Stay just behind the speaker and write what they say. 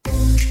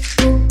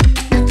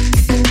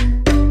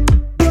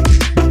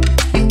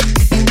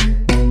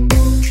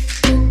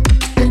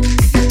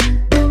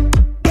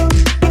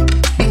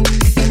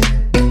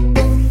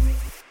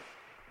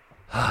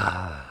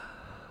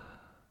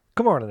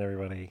morning,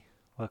 everybody.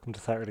 Welcome to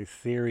Saturday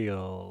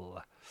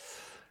Cereal.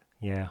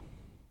 Yeah,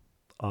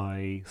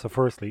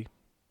 firstly,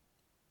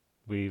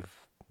 we've.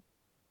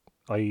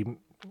 I.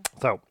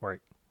 Right,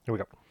 here we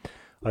go.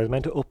 I was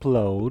meant to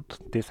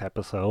upload this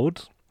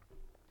episode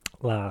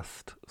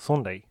last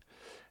Sunday,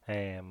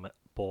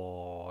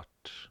 but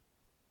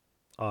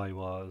I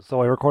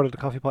recorded the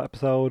Coffee Pot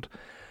episode,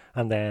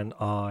 and then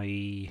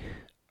I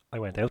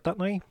went out that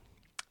night.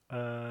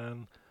 I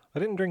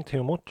didn't drink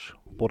too much,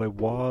 but I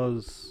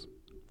was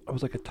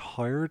like a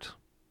tired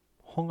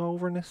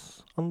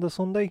hungoverness on the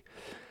Sunday.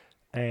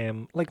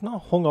 Like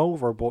not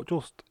hungover, but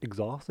just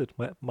exhausted.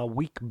 My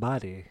weak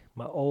body,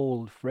 my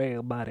old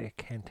frail body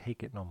can't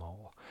take it no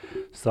more.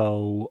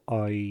 So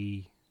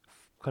I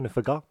kind of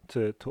forgot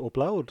to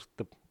upload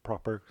the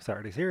proper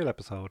Saturday Serial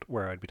episode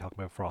where I'd be talking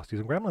about Frosties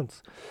and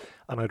Gremlins.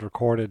 And I'd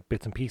recorded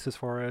bits and pieces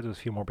for it. There was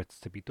a few more bits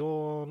to be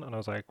done. And I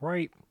was like,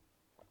 right,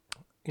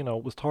 it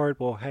was tired,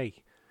 but hey,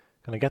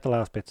 can I get the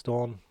last bits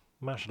done,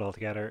 mash it all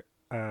together,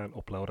 and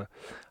upload it?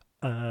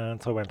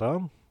 And so I went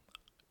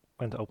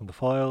to open the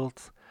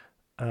files,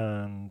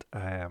 and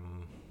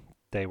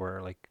they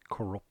were like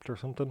corrupt or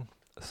something,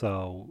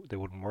 so they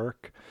wouldn't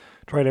work.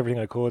 Tried everything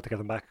I could to get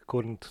them back,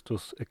 couldn't.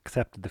 Just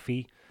accepted the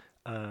fee,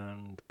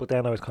 and but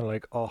then I was kind of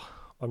like, oh,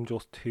 I'm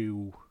just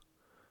too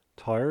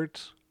tired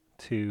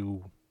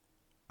to.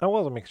 I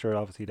was a mixture,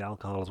 obviously, the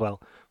alcohol as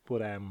well,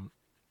 but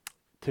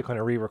to kind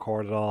of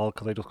re-record it all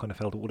because I just kind of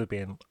felt it would have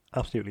been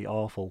absolutely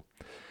awful.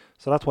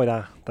 So that's why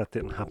that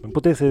didn't happen.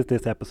 But this is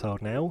this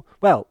episode now.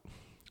 Well,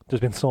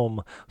 there's been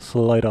some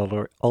slight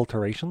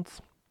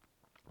alterations.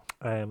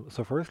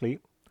 So firstly,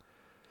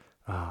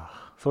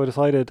 so I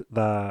decided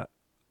that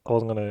I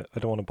don't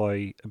want to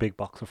buy a big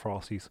box of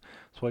Frosties.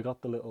 So I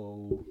got the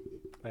little,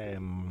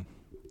 the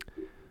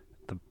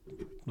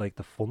like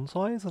the fun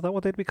size. Is that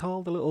what they'd be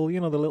called? The little,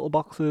 the little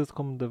boxes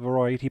come the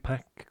variety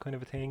pack kind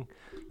of a thing.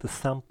 The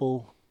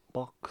sample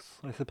box,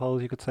 I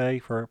suppose you could say,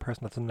 for a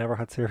person that's never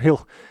had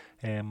cereal.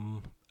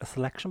 A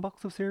selection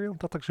box of cereal.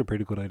 That's actually a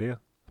pretty good idea.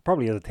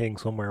 Probably is a thing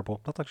somewhere,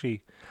 but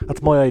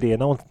that's my idea.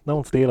 No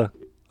one steal it.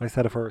 I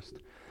said it first.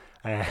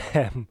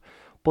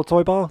 But so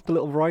I bought the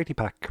little variety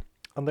pack,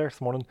 and there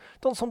this morning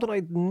done something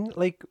I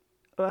like.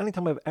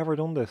 Anytime I've ever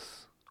done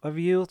this, I've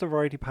used the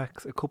variety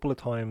packs a couple of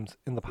times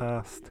in the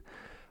past,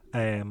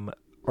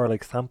 or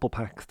like sample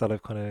packs that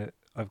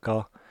I've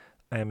got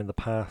in the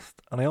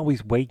past, and I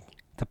always wait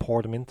to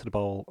pour them into the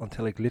bowl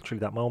until like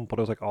literally that moment. But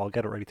I was like, oh, I'll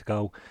get it ready to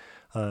go,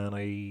 and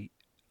I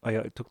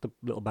took the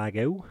little bag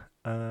out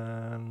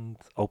and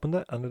opened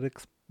it, and I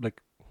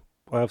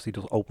obviously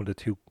just opened it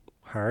too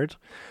hard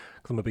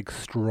because I'm a big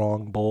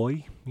strong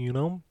boy,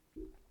 and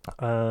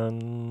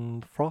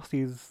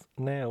Frosties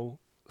now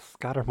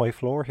scatter my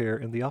floor here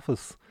in the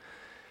office.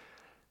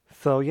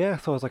 So yeah,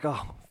 so I was like,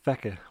 oh,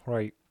 feck it,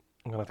 right,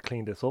 I'm gonna have to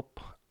clean this up.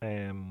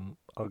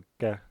 I'll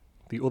get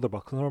the other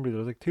boxes. Normally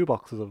there's like two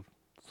boxes of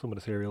some of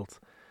the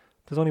cereals.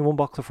 There's only one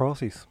box of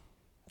Frosties.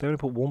 They only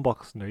put one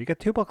box in there. You get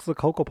two boxes of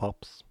Cocoa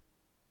Pops.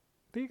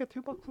 Do you get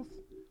two boxes?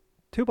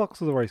 Two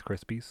boxes of Rice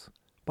Krispies,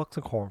 box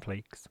of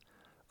cornflakes,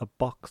 a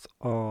box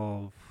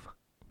of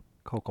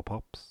Cocoa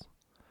Pops,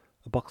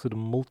 a box of the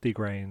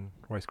multi-grain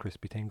Rice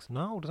Krispie things.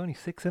 No, there's only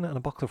six in it, and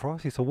a box of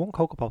Frosties. So one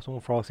Cocoa Pops,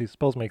 one Frosties.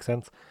 Suppose makes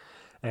sense.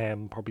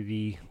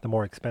 Probably the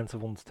more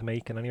expensive ones to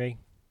make, and anyway.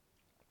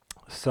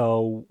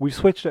 So we've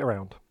switched it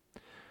around.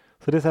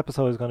 So this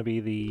episode is going to be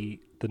the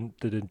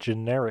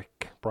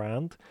generic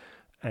brand,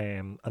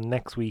 and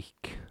next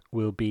week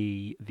will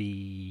be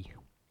the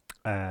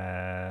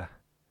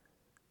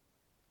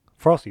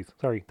Frosties,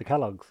 sorry, the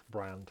Kellogg's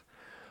brand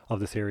of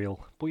the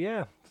cereal. But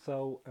yeah,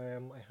 so I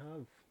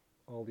have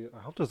I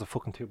hope there's a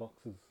fucking two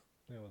boxes.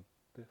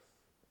 This.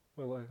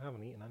 Well, I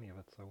haven't eaten any of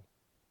it, so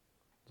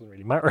it doesn't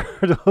really matter,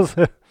 does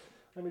it?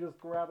 Let me just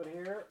grab it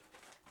here.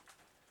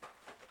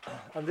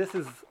 And this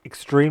is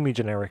extremely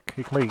generic.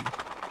 You can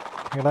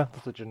hear that?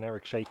 That's a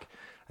generic shake.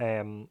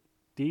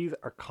 These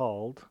are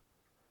called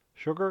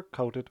Sugar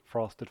Coated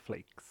Frosted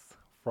Flakes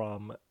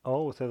from,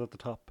 it says at the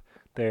top,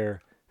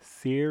 they're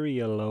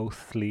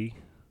cerealosely,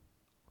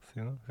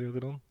 see what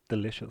they've done?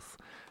 Delicious.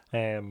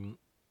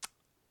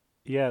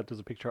 Yeah, there's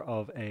a picture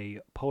of a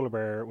polar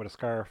bear with a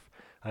scarf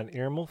and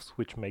earmuffs,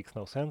 which makes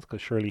no sense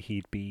because surely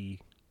he'd be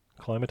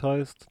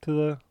climatized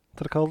to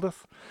the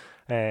coldness.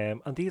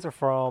 And these are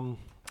from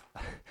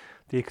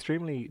the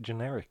extremely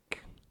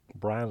generic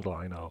brand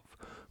line of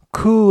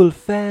Cool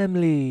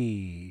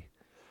Family.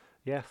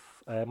 Yes,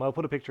 I'll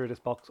put a picture of this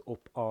box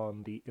up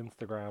on the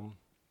Instagram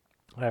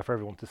for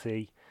everyone to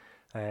see.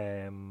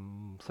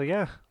 So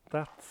yeah,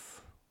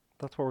 that's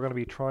what we're going to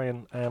be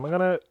trying. I'm going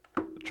to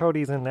throw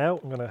these in now.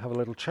 I'm going to have a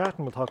little chat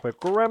and we'll talk about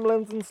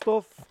Gremlins and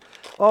stuff.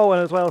 Oh,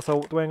 and as well,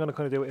 so the way I'm going to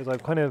kind of do it is I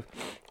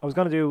was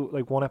going to do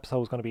like one episode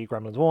was going to be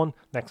Gremlins 1,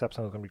 next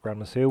episode was going to be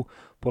Gremlins 2,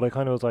 but I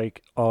kind of was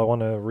like, oh, I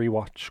want to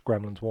rewatch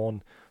Gremlins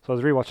 1. So I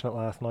was rewatching it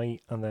last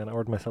night and then I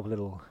ordered myself a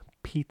little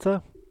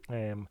pizza.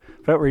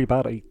 Felt really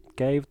bad. I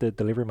gave the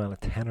delivery man a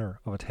tenner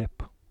of a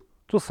tip.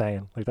 Just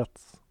saying, like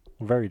that's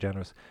very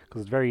generous,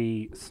 because it's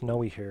very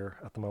snowy here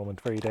at the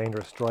moment, very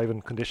dangerous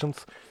driving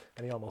conditions.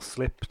 And he almost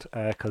slipped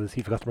because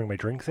he forgot to bring my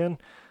drinks in. And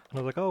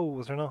I was like, "Oh,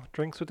 was there not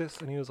drinks with this?"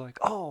 And he was like,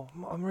 "Oh,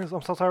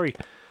 I'm so sorry."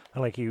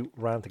 And like he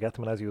ran to get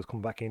them, and as he was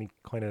coming back in, he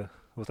kind of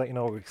was like,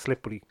 he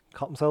slipped, but he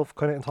caught himself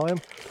kind of in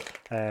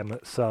time.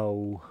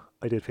 So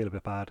I did feel a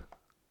bit bad,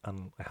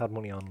 and I had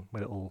money on my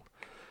little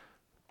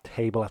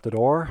table at the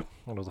door, and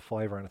there was a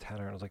fiver and a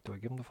tenner, and I was like, "Do I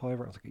give him the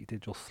fiver?" I was like, "He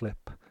did just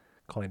slip,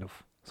 kind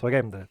of." So I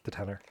gave him the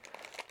tenner,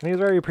 and he was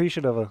very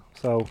appreciative of it.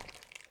 So,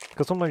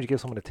 because sometimes you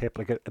give someone a tip,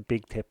 like a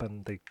big tip,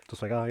 and they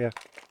just like, "Oh yeah,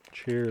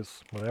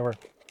 cheers, whatever."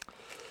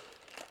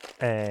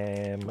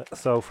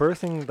 So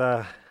first thing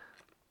that,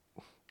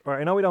 or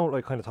I know we don't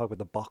like kind of talk about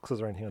the boxes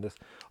or anything on this.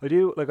 I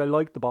do like, I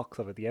like the box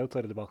of it. The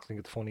outside of the box, I think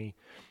it's funny.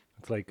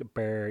 It's like a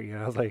bear,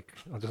 it's like,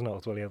 I just know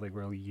it's well, he has like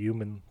real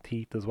human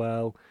teeth as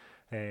well.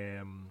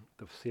 The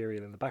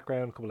cereal in the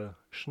background, a couple of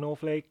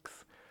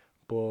snowflakes,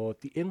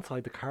 but the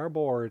inside, the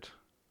cardboard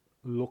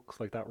looks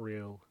like that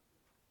real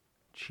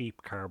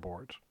cheap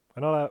cardboard.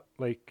 I know that,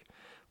 like,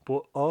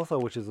 but also,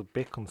 which is a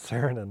bit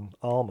concerning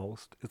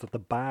almost, is that the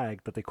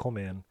bag that they come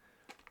in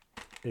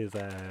is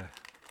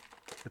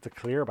it's a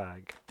clear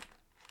bag.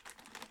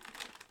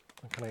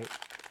 Can I,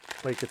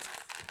 like,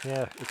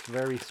 it's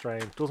very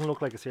strange. Doesn't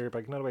look like a cereal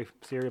bag. Not the way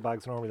cereal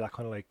bags are normally that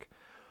kind of like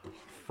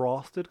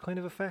frosted kind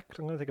of effect.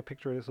 I'm gonna take a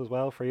picture of this as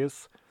well for you.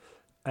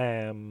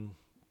 Um,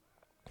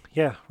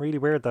 yeah, really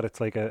weird that it's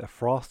like a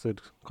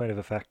frosted kind of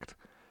effect.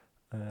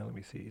 Let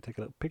me see. Take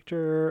a little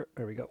picture.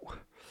 There we go.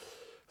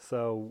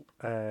 So,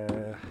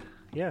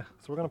 yeah.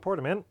 So we're gonna pour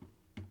them in.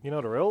 You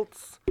know the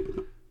rules.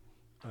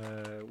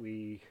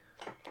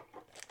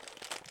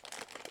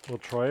 We'll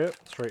try it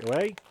straight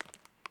away.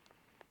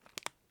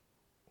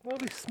 Well,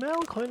 they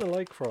smell kind of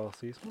like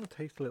Frosties. I'm going to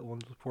taste a little one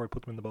before I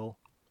put them in the bowl.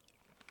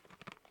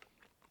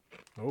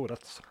 Oh,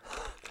 that's...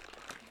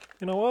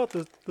 You know what?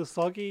 The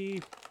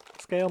soggy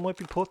scale might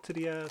be put to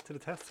the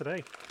test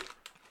today.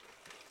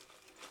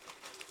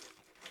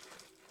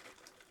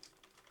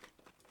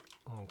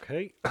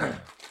 Okay. And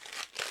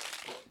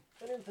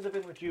into the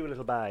bin with you,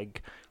 little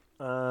bag.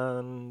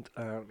 And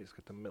let me just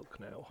get the milk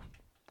now.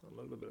 A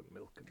little bit of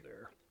milk in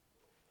there.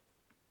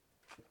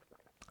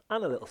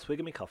 And a little swig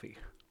of my coffee.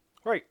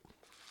 Right.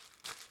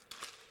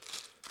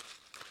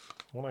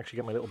 I want to actually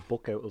get my little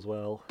book out as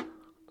well,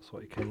 so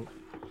I can.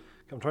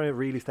 I'm trying to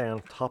really stay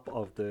on top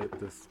of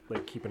this,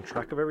 like keeping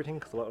track of everything.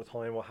 Because a lot of the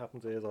time, what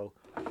happens is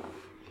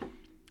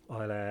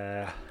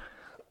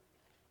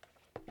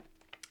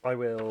I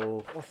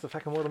will. What's the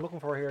second word I'm looking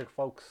for here,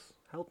 folks?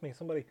 Help me,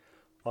 somebody.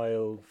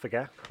 I'll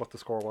forget what the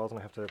score was, and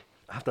I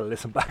have to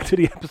listen back to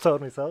the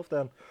episode myself.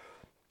 Then.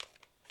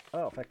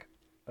 Oh, feck.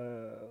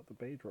 The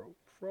beige rope.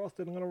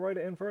 Frosted. I'm gonna write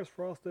it in first.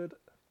 Frosted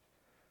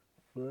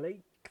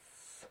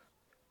Flakes.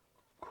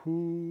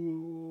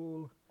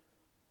 Cool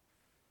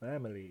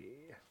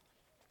family.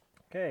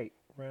 Okay,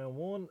 round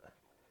one.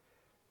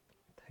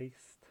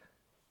 Taste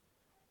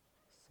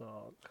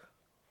sog.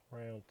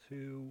 Round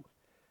two.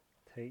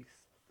 Taste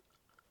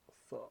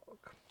sog.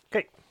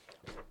 Okay,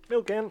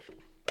 milk in.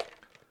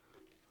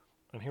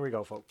 And here we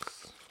go,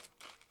 folks.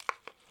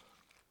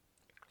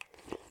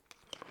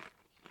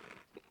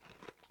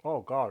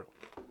 Oh, God.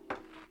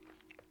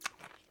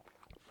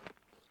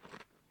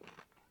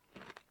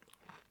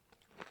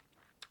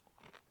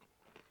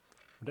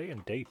 Are they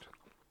in date?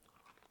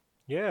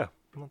 Yeah,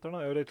 they're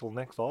not out until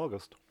next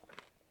August.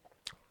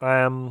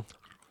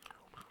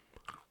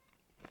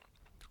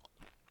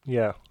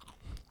 Yeah,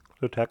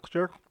 the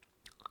texture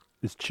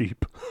is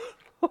cheap.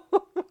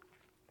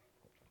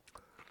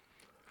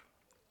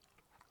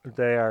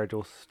 They are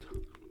just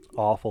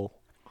awful.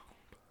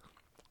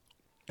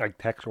 Like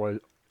texture-wise,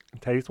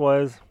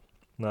 taste-wise,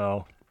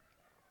 no,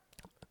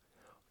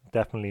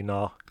 definitely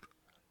not.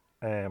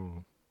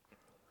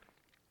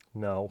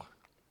 No.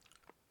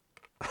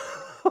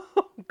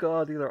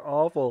 God, these are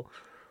awful.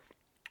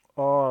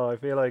 Oh, I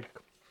feel like,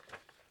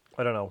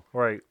 I don't know.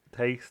 Right,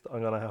 taste,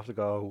 I'm gonna have to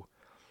go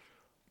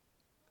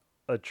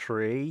a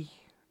 3.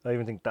 I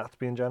even think that's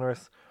being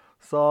generous.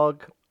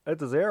 Sog,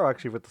 it's a 0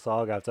 actually with the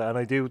sog outside, and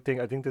I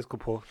think this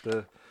could put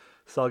the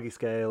soggy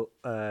scale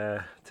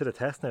to the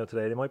test now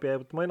today. They might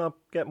not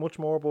get much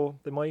more, but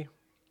we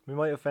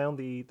might have found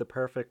the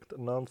perfect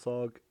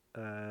non-sog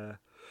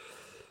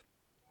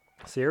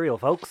cereal,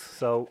 folks.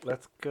 So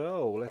let's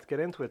go. Let's get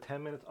into it.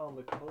 10 minutes on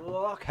the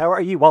clock. How are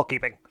you all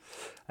keeping?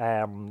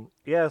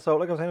 Yeah, so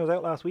like I was saying, I was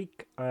out last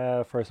week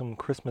for some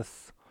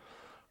Christmas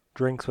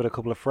drinks with a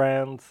couple of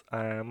friends.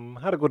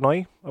 Had a good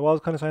night. I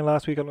was kind of saying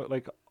last week,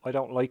 I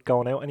don't like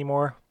going out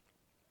anymore,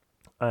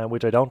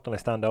 which I don't, and I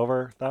stand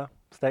over that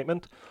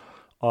statement.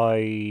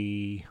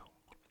 It's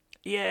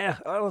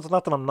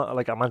not that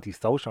I'm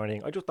anti-social or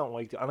anything. I just don't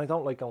like to, and I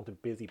don't like going to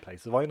busy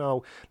places. I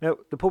know now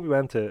the pub we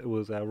went to, it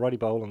was Roddy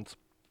Boland's,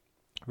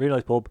 really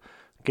nice pub.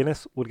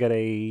 Guinness would get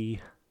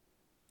I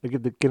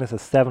give the Guinness a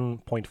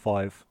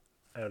 7.5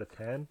 out of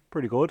 10.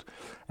 Pretty good.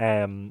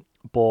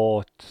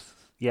 But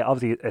yeah,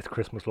 obviously it's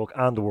Christmas look,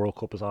 and the World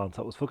Cup is on,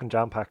 so it was fucking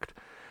jam packed.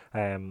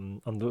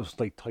 And there was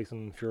like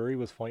Tyson Fury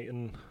was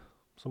fighting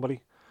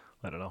somebody.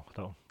 I don't know.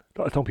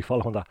 Don't be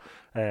following that.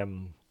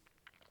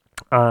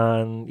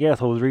 And yeah,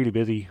 so I was really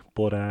busy,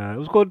 but it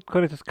was good.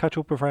 Kind of just catch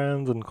up with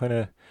friends and kind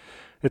of.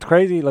 It's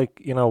crazy,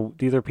 like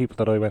these are people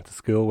that I went to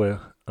school with,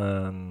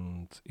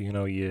 and you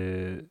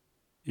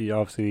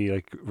obviously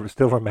like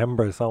still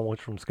remember so much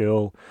from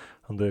school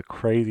and the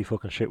crazy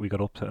fucking shit we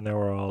got up to, and now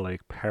we're all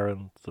like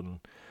parents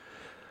and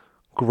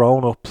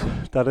grown ups.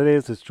 That it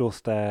is. It's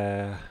just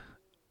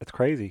it's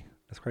crazy.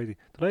 It's crazy.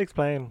 Did I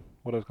explain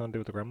what I was going to do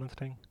with the Gremlins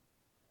thing?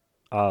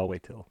 Oh,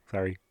 wait till.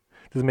 Sorry.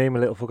 This is me and my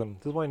little fucking.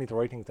 This is why I need to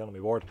write things down on my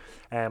board.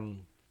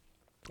 Um.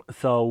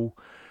 So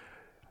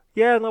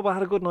yeah, no, but I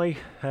had a good night.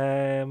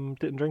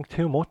 Didn't drink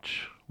too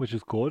much, which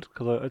is good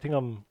because I think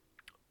I'm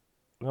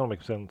gonna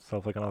make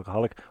myself like an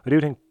alcoholic. I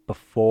do think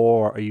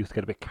before I used to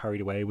get a bit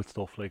carried away with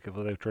stuff. Like if I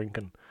was out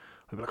drinking,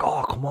 I'd be like,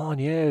 "Oh, come on,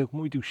 yeah, can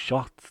we do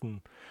shots?"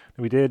 And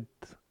we did.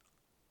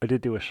 I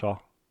did do a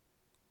shot,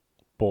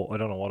 but I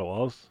don't know what it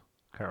was.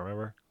 Can't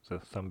remember. It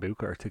was a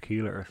sambuca or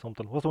tequila or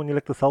something. What's the one you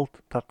lick the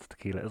salt? That's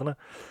tequila, isn't it?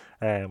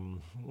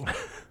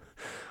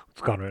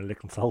 It's gone around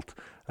licking salt.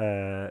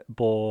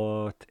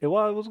 But it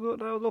was good.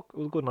 Look, it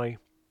was a good night.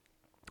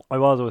 I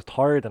was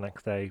tired the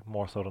next day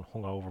more so than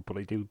hungover, but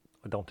I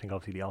don't think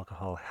obviously the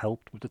alcohol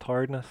helped with the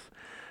tiredness.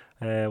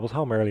 Was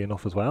home early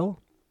enough as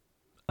well,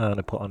 and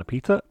I put on a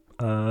pizza,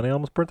 and I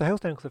almost burnt the house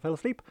down because I fell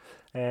asleep.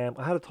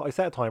 I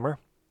set a timer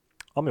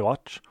on my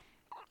watch.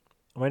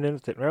 I went in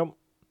the sitting room,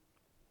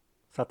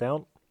 sat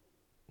down.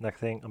 Next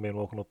thing, I'm being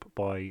woken up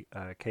by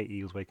Katie,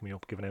 who's waking me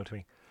up, giving out to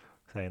me,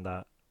 saying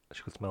that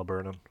she could smell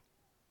burning.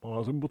 And I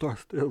was like, but there's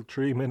still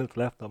 3 minutes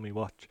left on my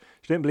watch.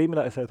 She didn't believe me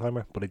that I set a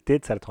timer, but I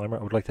did set a timer.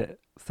 I would like to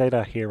say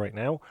that here right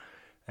now.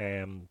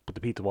 But the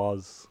pizza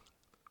was,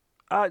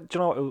 do you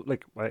know,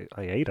 like I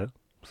ate it,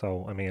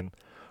 so I mean,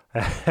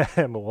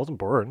 it wasn't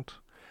burnt,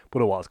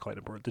 but it was kind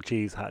of burnt. The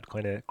cheese had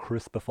kind of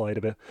crispified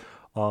a bit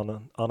on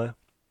it,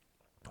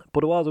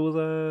 but it was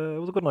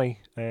a good night.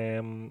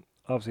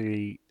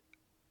 Obviously,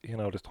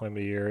 this time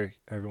of year,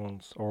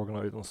 everyone's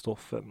organising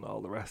stuff and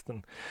all the rest,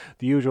 and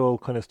the usual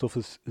kind of stuff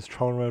is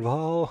thrown around.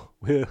 Oh,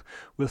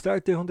 we'll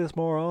start doing this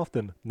more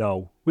often.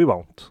 No, we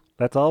won't.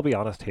 Let's all be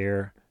honest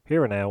here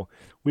and now.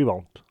 We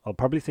won't. I'll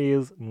probably see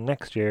you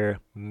next year,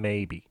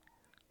 maybe.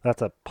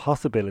 That's a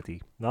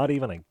possibility, not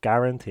even a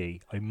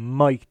guarantee. I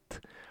might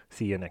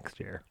see you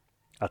next year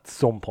at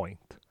some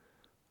point.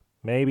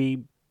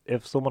 Maybe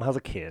if someone has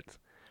a kid.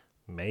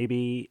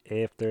 Maybe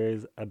if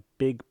there's a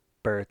big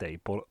birthday,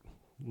 but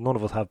none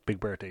of us have big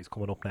birthdays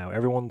coming up now.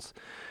 Everyone's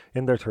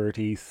in their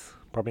 30s.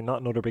 Probably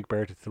not another big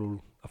birthday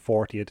till a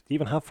 40th. Do you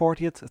even have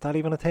 40th? Is that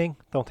even a thing?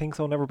 Don't think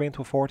so. Never been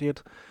to a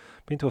 40th.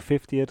 Been to a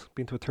 50th.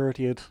 Been to a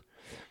 30th.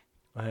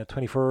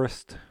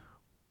 21st.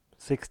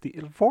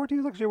 60. 40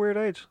 is actually a weird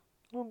age.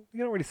 Well,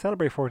 you don't really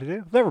celebrate 40, do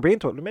you? I've never been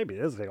to it. Maybe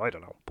it is a thing. I don't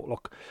know. But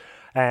look.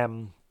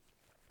 Um.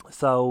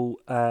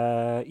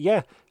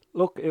 Yeah.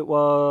 Look, it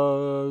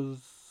was.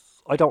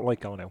 I don't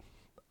like going out.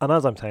 And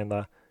as I'm saying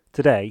that,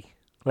 today,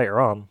 later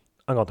on,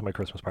 I'm going to my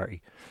Christmas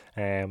party.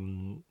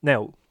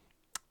 Now,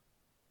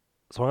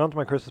 so I'm going to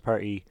my Christmas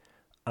party,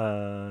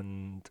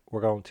 and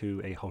we're going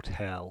to a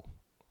hotel,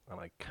 and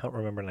I can't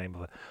remember the name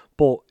of it.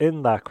 But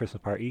in that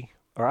Christmas party,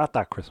 or at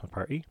that Christmas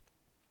party,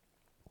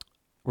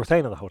 we're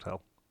staying in the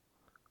hotel,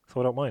 so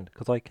I don't mind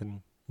because I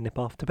can nip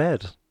off to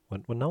bed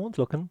when no one's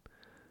looking.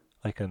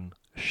 I can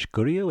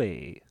scurry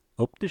away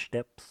up the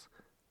steps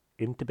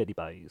into Betty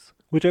Boys,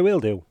 which I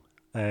will do.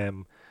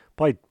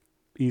 By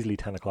easily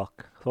 10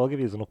 o'clock. So I'll give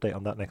you an update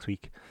on that next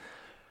week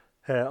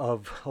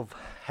of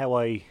how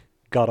I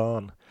got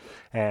on.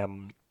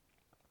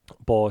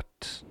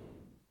 But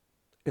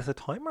is a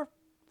timer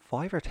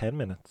 5 or 10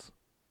 minutes?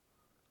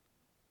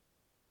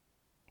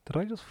 Did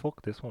I just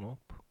fuck this one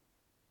up?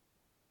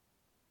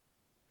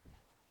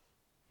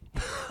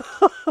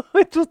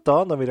 It just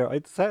dawned on me there.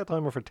 I'd set a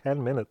timer for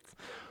 10 minutes,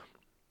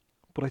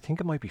 but I think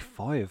it might be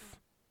 5.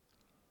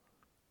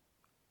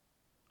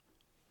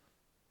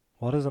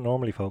 What is it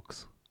normally,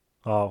 folks?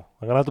 Oh,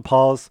 I'm going to have to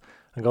pause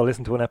and go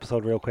listen to an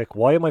episode real quick.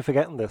 Why am I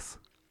forgetting this?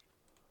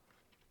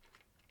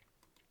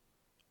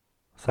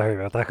 Sorry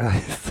about that,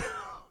 guys.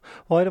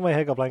 Why did my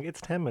head go blank?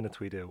 It's 10 minutes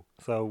we do.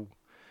 So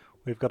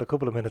we've got a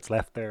couple of minutes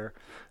left there.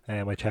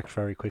 I checked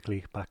very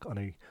quickly back on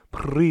a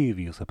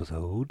previous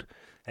episode.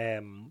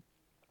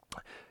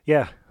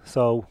 Yeah,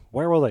 so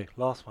where was I?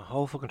 Lost my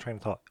whole fucking train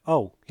of thought.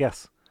 Oh,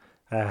 yes.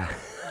 Uh,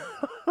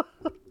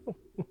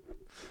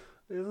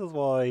 this is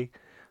why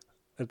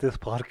this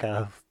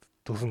podcast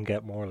doesn't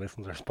get more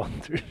listens or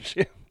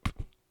sponsorship.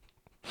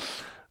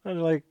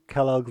 And like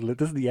Kellogg's,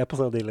 this is the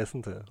episode they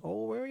listen to.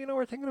 Oh,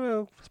 we're thinking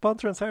about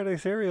sponsoring Saturday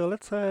Cereal.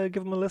 Let's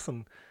give them a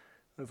listen.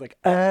 It's like,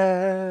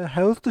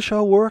 how's the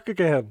show work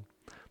again?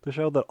 The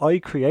show that I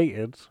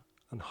created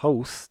and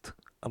host,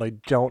 and I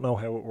don't know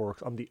how it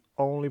works. I'm the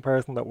only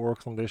person that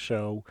works on this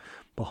show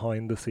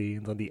behind the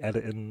scenes on the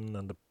editing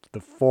and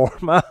the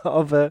format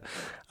of it,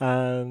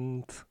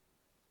 and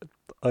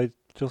I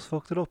just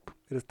fucked it up.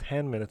 It is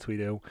 10 minutes we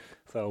do,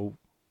 so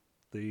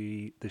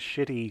the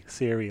shitty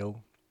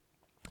cereal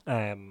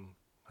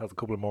has a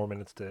couple of more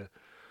minutes to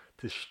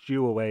to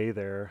stew away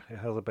there. It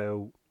has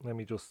about, let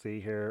me just see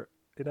here.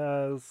 It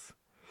has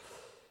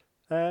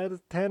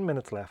there's 10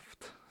 minutes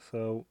left.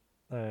 So,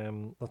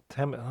 10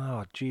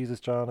 oh, Jesus,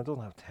 John, it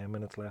doesn't have 10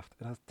 minutes left.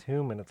 It has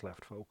 2 minutes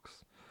left,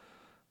 folks.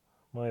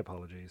 My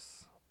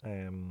apologies.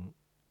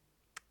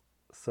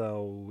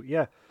 So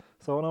yeah,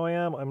 so now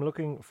I'm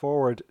looking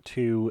forward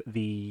to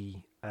the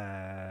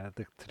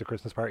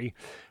Christmas party,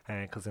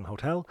 because in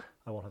hotel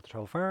I won't have to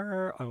travel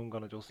far. I'm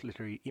gonna just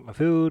literally eat my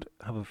food,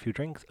 have a few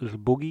drinks, a little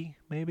boogie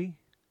maybe,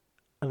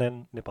 and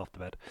then nip off to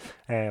bed.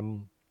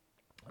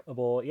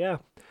 But yeah,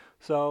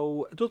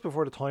 so just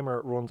before the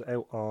timer runs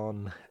out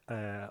on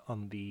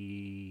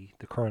the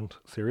current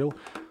serial,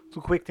 so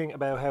quick thing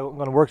about how I'm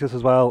going to work this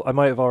as well. I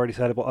might have already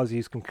said it, but as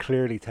you can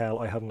clearly tell,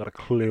 I haven't got a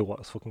clue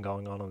what is fucking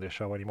going on this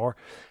show anymore.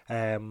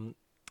 With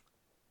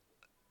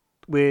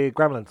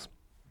Gremlins,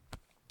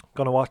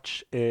 gonna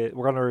watch it.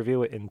 We're gonna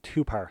review it in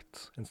two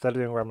parts instead of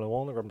doing Gremlin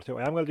 1 and Gremlin 2.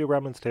 I am gonna do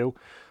Gremlins 2,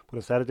 but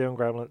instead of doing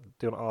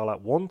doing it all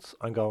at once,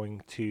 I'm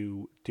going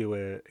to do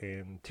it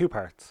in two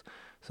parts.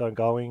 So I'm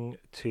going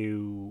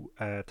to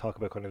talk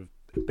about kind of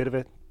a bit of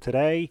it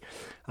today,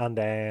 and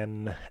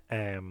then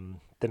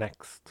the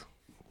next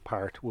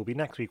part will be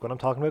next week when I'm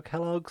talking about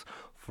Kellogg's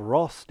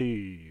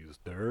Frosties.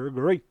 They're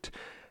great.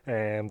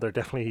 They're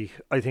definitely,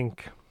 I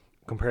think,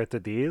 compared to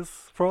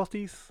these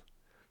Frosties,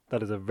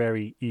 that is a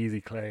very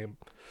easy claim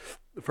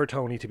for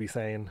Tony to be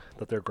saying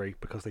that they're great,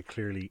 because they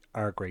clearly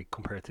are great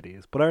compared to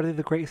these. But are they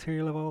the greatest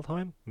cereal of all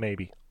time?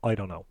 Maybe. I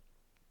don't know.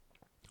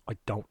 I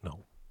don't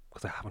know,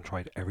 because I haven't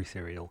tried every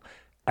cereal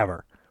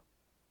ever.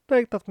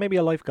 Like, that's maybe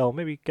a life goal.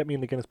 Maybe get me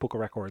in the Guinness Book of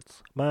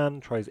Records.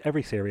 Man tries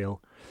every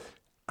cereal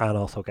and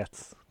also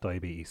gets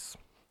diabetes.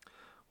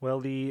 Well,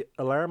 the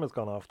alarm has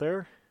gone off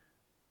there,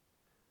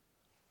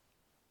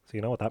 so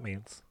you know what that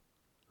means.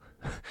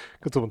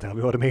 Could someone tell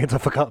me what it means?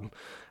 I've forgotten.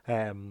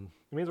 It means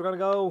we're going to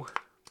go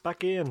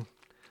back in.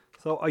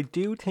 So I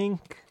do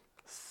think,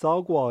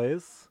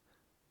 sog-wise,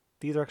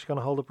 these are actually going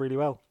to hold up really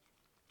well.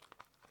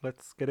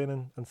 Let's get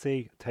in and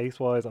see.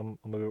 Taste-wise, I'm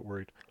a bit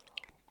worried.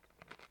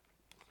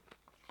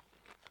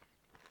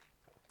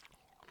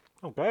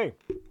 Okay.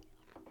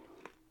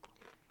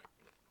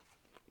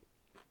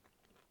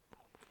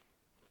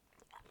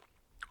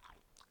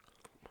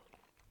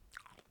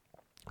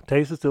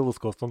 Taste is still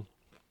disgusting.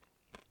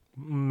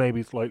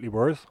 Maybe slightly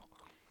worse.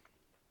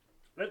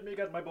 Let me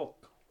get my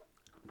book.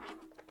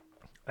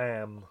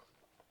 But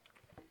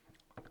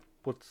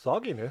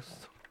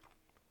sogginess.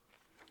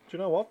 Do you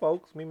know what,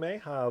 folks? We may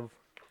have.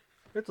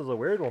 This is a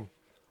weird one.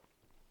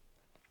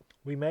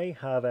 We may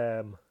have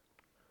a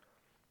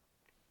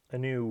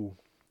new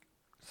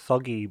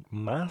soggy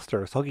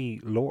master, soggy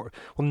lord.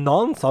 Well,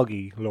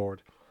 non-soggy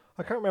lord.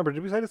 I can't remember.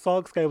 Did we say the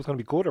sog scale was going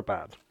to be good or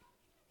bad?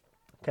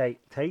 Okay,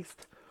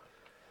 taste.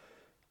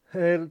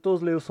 It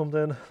does lose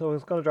something, so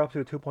it's going to drop to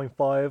a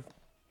 2.5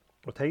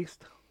 with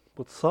taste.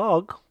 But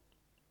sog,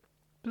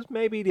 this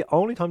may be the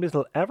only time this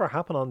will ever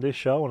happen on this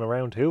show in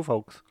round 2,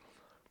 folks.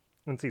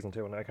 In season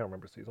 2, and I can't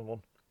remember season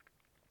 1.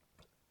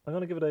 I'm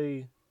going to give it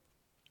a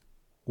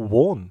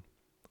 1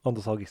 on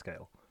the soggy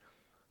scale.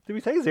 Did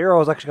we say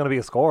 0 is actually going to be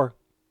a score?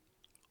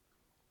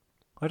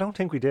 I don't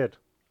think we did.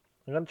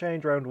 I'm going to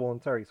change round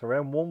 1, sorry. So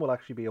round 1 will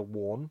actually be a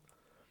 1.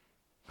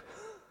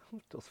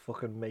 Just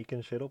fucking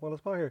making shit up on the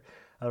spot here.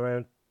 And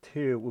round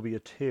 2 will be a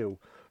 2.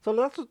 So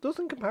that's just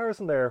in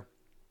comparison there.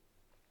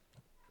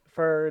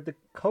 For the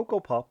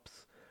Cocoa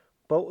Pops,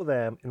 both of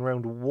them in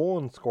round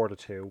 1 scored a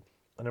 2.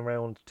 And in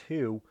round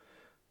 2,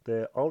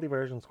 the Aldi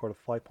version scored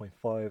a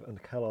 5.5 and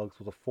the Kellogg's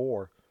was a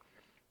 4.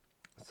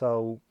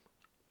 So,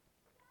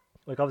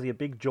 like, obviously a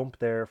big jump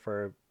there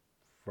for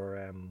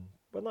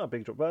well, not a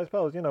big jump, but I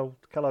suppose, you know,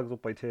 Kellogg's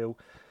up by 2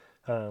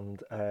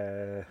 and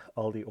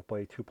Aldi up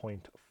by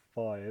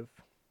 2.5.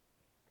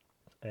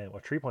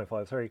 Or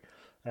 3.5, sorry.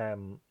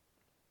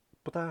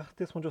 But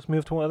this one just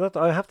moved to 1.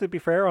 I have to be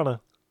fair on it.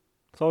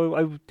 So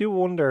I do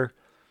wonder.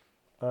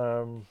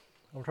 I'm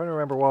trying to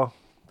remember what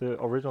the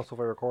original stuff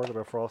I recorded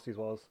about Frosties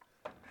was,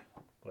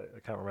 but I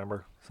can't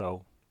remember.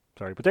 So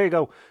sorry. But there you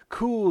go.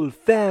 Cool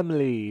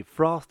Family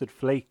Frosted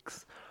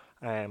Flakes,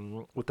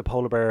 with the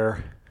polar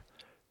bear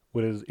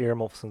with his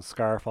earmuffs and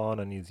scarf on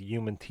and his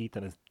human teeth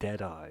and his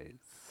dead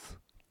eyes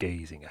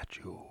gazing at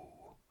you.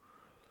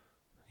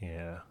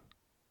 Yeah.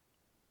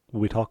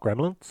 Will we talk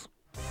Gremlins?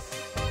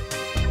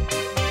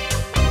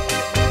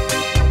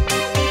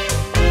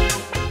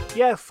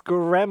 Yes,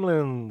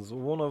 Gremlins,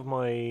 one of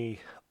my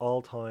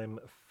all-time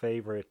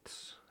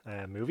favourite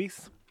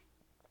movies,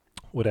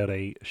 without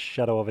a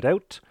shadow of a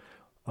doubt.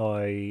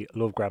 I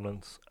love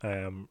Gremlins.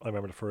 I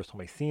remember the first time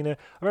I seen it.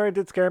 I remember it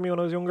did scare me when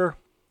I was younger.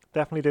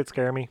 Definitely did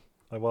scare me.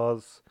 I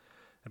was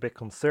a bit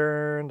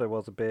concerned. I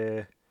was a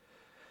bit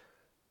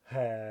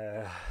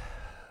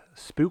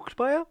spooked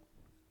by it,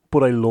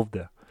 but I loved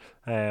it.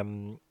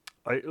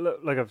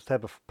 Like I've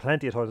said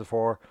plenty of times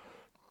before,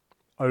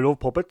 I love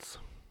puppets.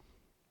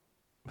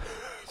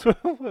 I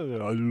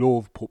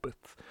love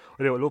puppets.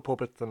 I love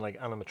puppets and like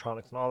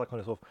animatronics and all that kind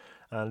of stuff.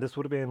 And this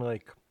would have been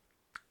like,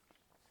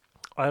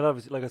 I'd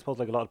obviously, like, I suppose,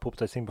 like a lot of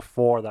puppets I'd seen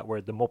before that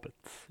were the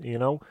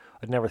Muppets.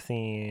 I'd never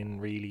seen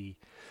really,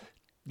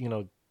 you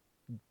know,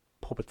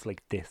 puppets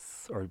like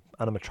this or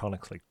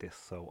animatronics like this.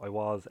 So I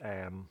was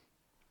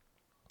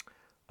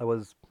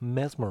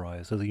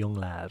mesmerized as a young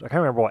lad. I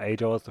can't remember what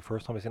age I was the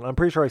first time I seen it. I'm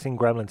pretty sure I seen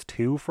Gremlins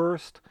 2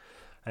 first.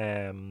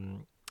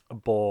 Um,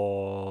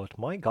 but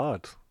my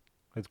God,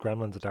 it's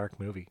Gremlins a dark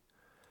movie.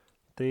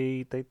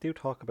 They do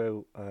talk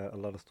about a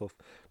lot of stuff.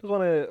 Just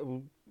want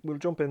to we'll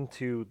jump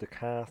into the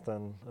cast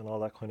and all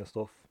that kind of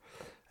stuff.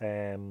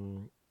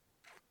 Um,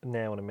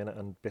 Now in a minute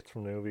and bits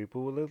from the movie, but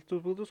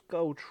we'll just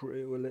go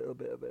through a little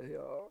bit of it here.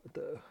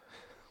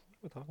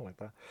 We're talking like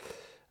that.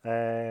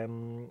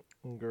 Gremlins.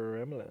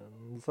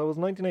 So it was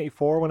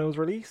 1984 when it was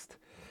released.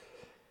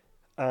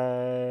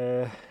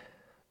 Uh,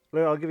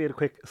 I'll give you a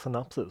quick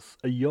synopsis.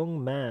 A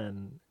young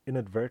man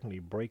inadvertently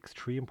breaks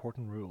three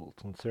important rules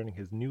concerning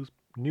his new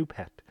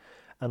pet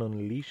and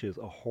unleashes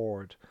a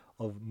horde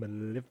of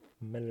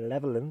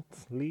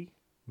malevolently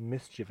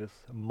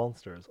mischievous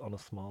monsters on a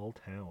small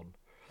town.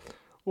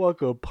 What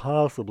could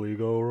possibly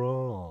go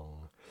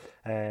wrong?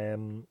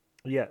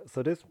 Yeah,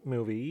 so this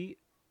movie,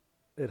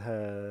 it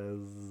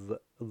has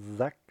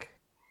Zach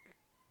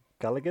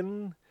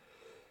Galligan,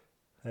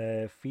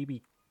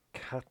 Phoebe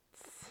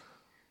Katz,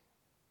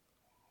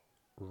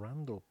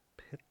 Randall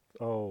Pitt.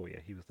 Oh yeah,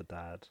 he was the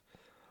dad.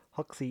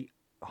 Hoxie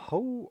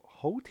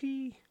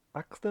Hoti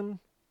Axton,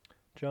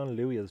 John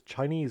Louis as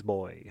Chinese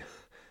boy.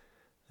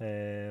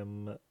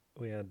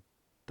 We had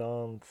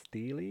Don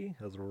Steely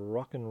as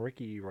Rockin'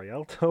 Ricky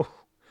Rialto.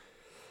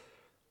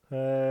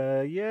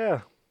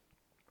 Yeah.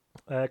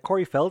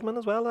 Corey Feldman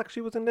as well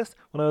actually was in this.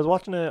 When I was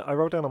watching it, I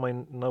wrote down on my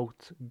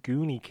notes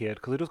Goonie Kid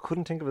because I just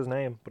couldn't think of his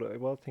name, but I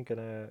was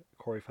thinking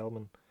Corey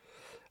Feldman.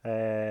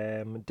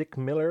 Dick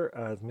Miller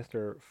as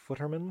Mr.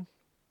 Futterman.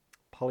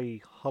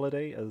 Polly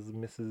Holiday as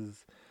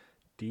Mrs.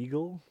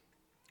 Deagle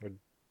or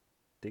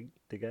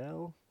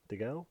Diggle.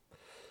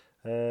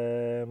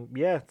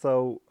 Yeah,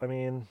 so I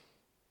mean,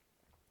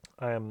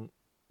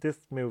 this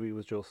movie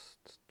was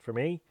just for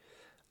me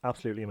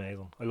absolutely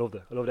amazing. I loved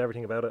it. I loved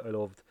everything about it. I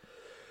loved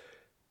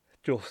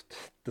just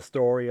the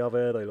story of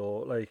it. I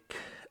love like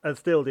I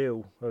still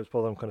do. I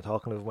suppose I'm kind of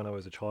talking of when I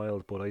was a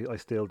child, but I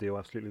still do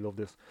absolutely love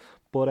this.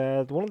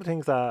 But one of the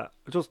things that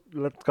just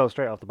let's go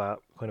straight off the bat,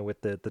 kind of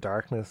with the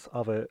darkness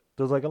of it.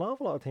 There's like an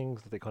awful lot of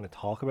things that they kind of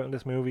talk about in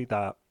this movie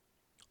that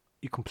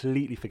you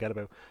completely forget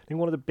about. I think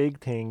one of the big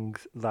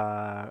things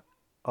that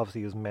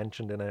obviously is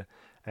mentioned in it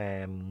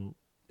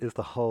is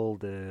the whole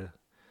the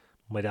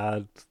my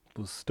dad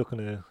was stuck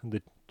in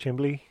the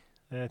chimbley.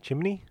 I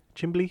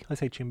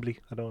say chimbley.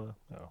 I don't know.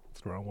 Oh,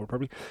 it's the wrong word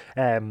probably.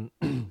 Um,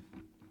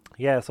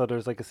 yeah. So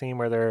there's like a scene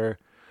where they're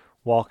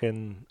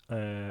walking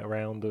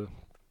around the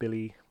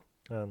Billy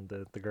and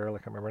the girl. I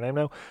can't remember her name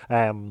now.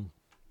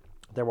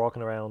 They're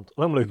walking around.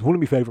 And I'm like, one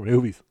of my favorite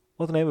movies.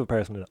 What's the name of the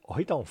person in it?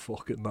 I don't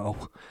fucking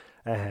know.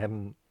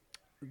 Um,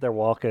 they're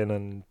walking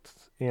and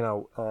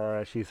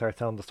she starts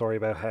telling the story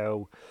about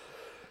how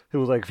it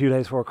was like a few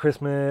days before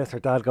Christmas. Her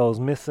dad goes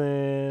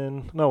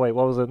missing. No, wait,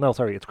 what was it? No,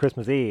 sorry, it's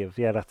Christmas Eve.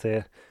 Yeah, that's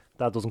it.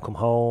 Dad doesn't come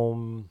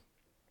home,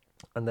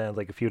 and then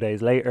like a few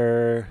days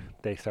later,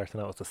 they start to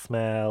notice the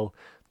smell.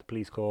 The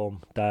police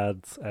come.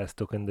 Dad's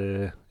stuck in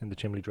the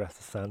chimney dressed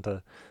as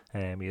Santa.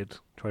 He had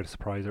tried to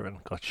surprise her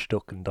and got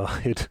stuck and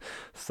died.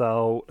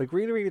 So like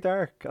really, really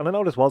dark. And I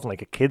know this wasn't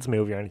like a kids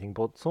movie or anything,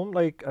 but some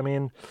like I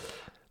mean,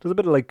 there's a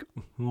bit of like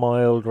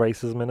mild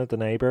racism in it. The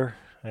neighbor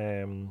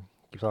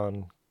keeps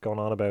on going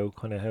on about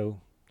kind of how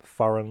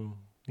foreign,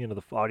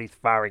 all these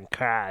foreign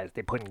cars,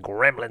 they're putting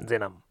gremlins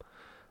in them.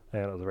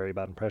 Yeah, that was a very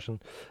bad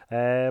impression.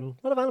 A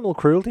lot of animal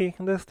cruelty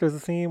in this. There's a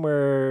scene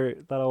where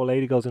that old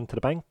lady goes into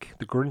the bank,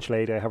 the Grinch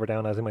lady, I have her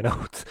down as in my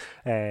notes,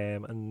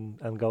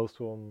 and goes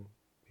to him.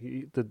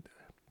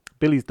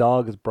 Billy's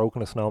dog has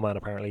broken a snowman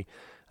apparently,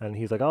 and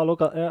he's like, "Oh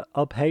look,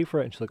 I'll pay for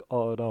it." And she's like,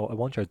 "Oh no, I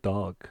want your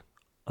dog."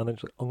 And then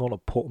she's like, "I'm gonna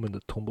put him in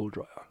the tumble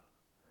dryer."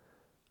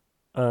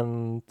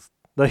 And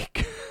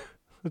like,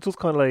 it's just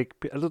kind of like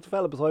there's a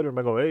fella beside her and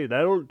I go, "Hey,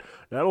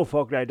 that'll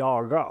fuck that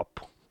dog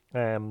up."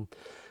 Um,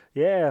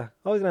 yeah,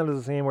 always there's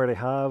a scene where they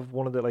have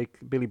one of the like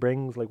Billy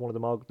brings like one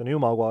of the new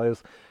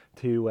Mogwais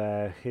to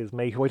his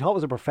mate who I thought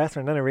was a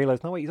professor, and then I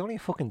realised no wait, he's only a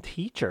fucking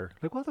teacher.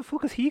 Like what the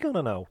fuck is he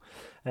gonna know?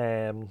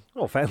 No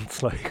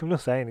offense, like I'm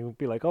just saying he would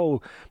be like,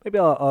 oh, maybe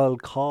I'll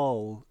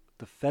call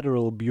the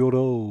Federal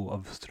Bureau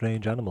of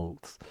Strange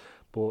Animals,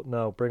 but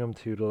no, bring him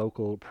to the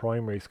local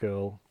primary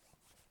school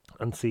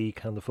and see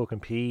can the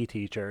fucking PE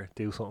teacher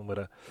do something with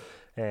it.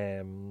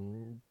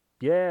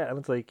 Yeah, and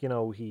it's like he's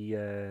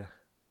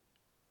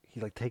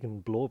like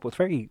taking blood, but it's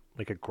very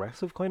like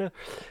aggressive kind of.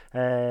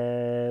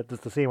 There's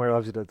the scene where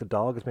obviously the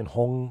dog has been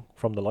hung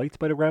from the lights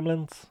by the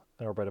gremlins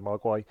or by the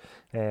mogwai.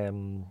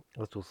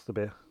 That's just a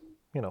bit,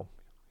 you know,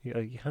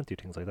 you can't do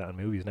things like that in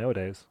movies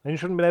nowadays, and you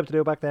shouldn't be able to do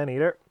it back then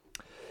either.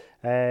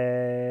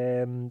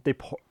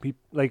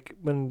 Like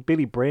when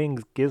Billy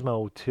brings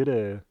Gizmo to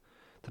the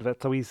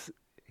vet, so he's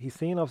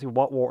seen obviously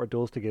what water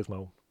does to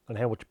Gizmo and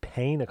how much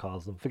pain it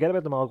causes him. Forget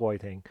about the Mogwai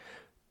thing.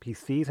 He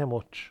sees how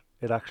much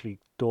it actually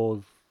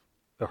does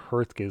it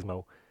hurts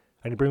Gizmo,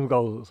 and he brings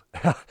goes,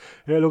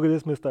 "Here, look at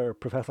this, Mister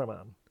Professor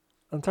Man,"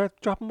 and starts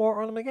dropping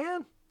water on him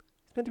again.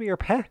 It's meant to be your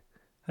pet,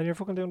 and you're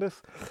fucking doing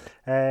this.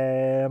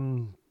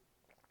 Um,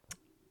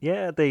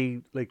 yeah,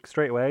 they like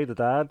straight away. The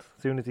dad,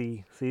 as soon as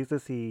he sees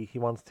this, he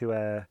wants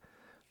to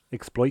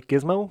exploit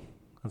Gizmo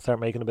and start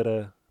making a bit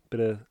of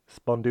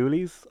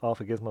spondoolies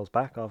off of Gizmo's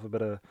back, off a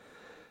bit of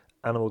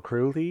animal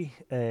cruelty.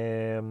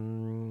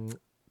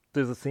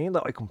 There's a scene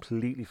that I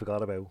completely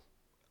forgot about.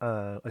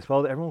 I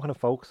suppose everyone kind of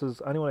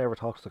focuses. Anyone I ever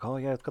talks like, oh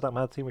yeah, it's got that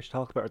mad scene where she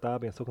talks about her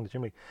dad being stuck in the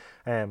chimney.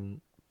 But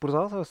there's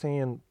also a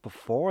scene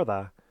before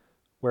that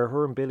where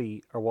her and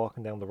Billy are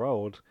walking down the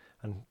road,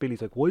 and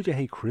Billy's like, "Why do you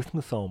hate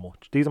Christmas so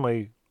much?" These are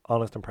my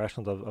honest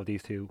impressions of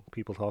these two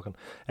people talking.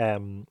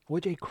 Why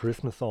do you hate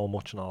Christmas so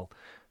much and all?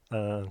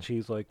 And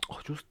she's like, "Oh,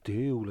 just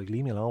do, like,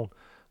 leave me alone."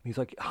 And he's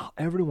like, "Oh,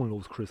 everyone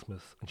loves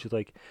Christmas." And she's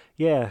like,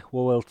 "Yeah,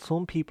 well,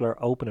 some people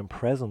are opening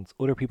presents,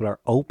 other people are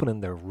opening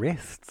their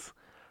wrists."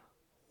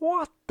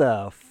 What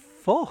the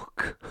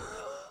fuck?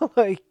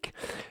 Like,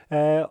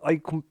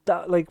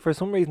 that, like, for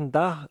some reason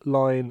that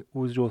line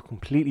was just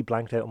completely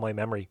blanked out of my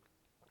memory.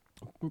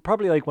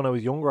 Probably like when I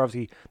was younger,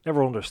 obviously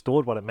never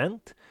understood what it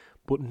meant,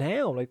 but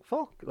now, like,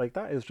 fuck, like,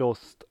 that is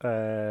just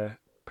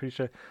pretty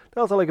sure.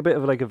 There's also like a bit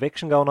of like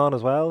eviction going on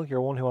as well.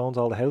 You're one who owns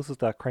all the houses,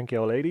 that cranky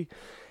old lady.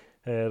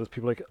 There's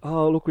people like,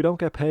 "Oh, look, we don't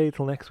get paid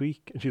till next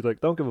week," and she's like,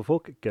 "Don't give a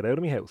fuck, get out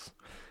of my house."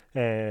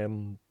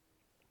 Um,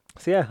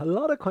 so yeah, a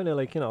lot of kind of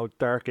like,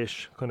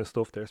 darkish kind of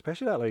stuff there,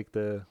 especially that, like,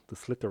 the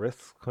slit the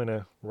wrists kind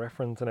of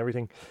reference and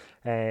everything.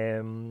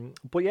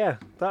 But yeah,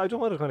 that, I just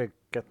want to kind of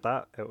get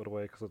that out of the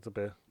way because it's a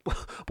bit. But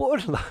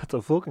other than that, it's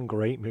a fucking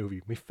great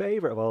movie, my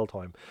favorite of all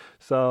time.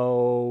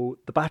 So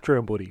the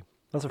Batroom Buddy,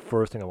 that's the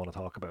first thing I want to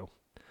talk about.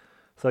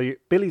 So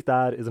Billy's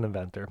dad is an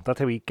inventor. That's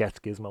how he gets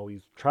Gizmo.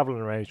 He's traveling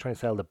around. He's trying to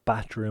sell the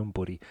Batroom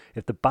Buddy.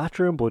 If the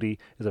Batroom Buddy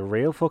is a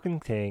real fucking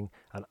thing,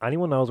 and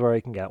anyone knows where I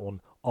can get one,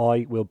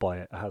 I will buy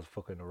it. It has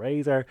fucking a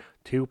razor,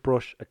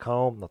 toothbrush, a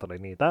comb. Not that I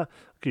need that.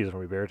 I could use it for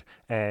my beard.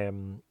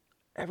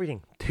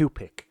 Everything.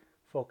 Toothpick.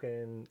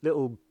 Fucking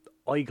little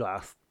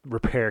eyeglass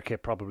repair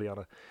kit probably on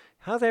it.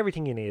 Has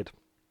everything you need,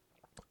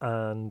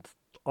 and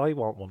I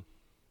want one.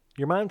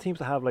 Your man seems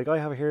to have, like, I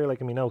have here,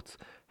 like, in my notes,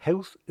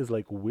 house is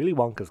like Willy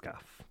Wonka's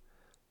gaff.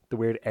 The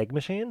weird egg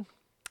machine.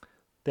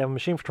 They have a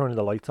machine for turning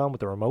the lights on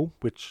with the remote,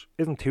 which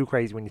isn't too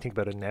crazy when you think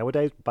about it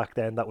nowadays. Back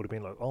then, that would have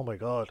been like, oh my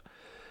god.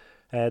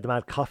 The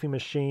mad coffee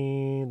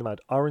machine, the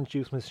mad orange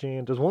juice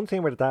machine. There's one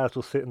scene where the dad's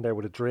just sitting there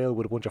with a drill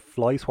with a bunch of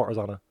fly swatters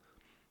on it.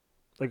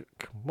 Like,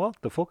 what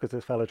the fuck is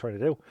this fella trying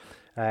to do?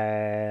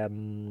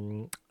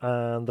 And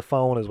the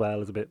phone as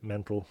well is a bit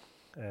mental.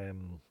 I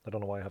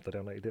don't know why I have that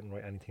down. I didn't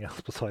write anything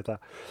else besides that.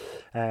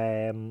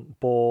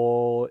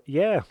 But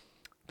yeah,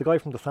 the guy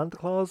from the Santa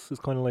Claus is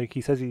kind of like,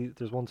 he says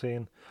there's one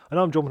scene. I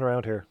know I'm jumping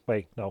around here.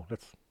 Wait, no,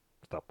 let's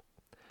stop.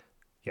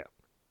 Yeah,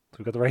 so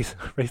we've got the race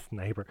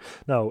neighbor.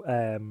 No,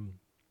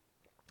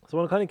 so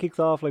when it kind of kicks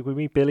off, like, we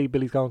meet Billy.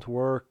 Billy's going to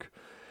work,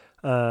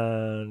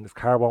 and his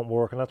car won't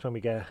work, and that's when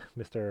we get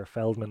Mr.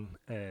 Feldman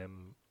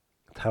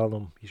telling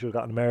him you should have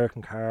got an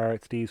American car.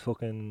 It's these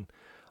fucking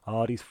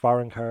these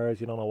foreign cars.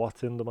 You don't know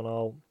what's in them and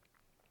all.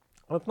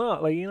 And it's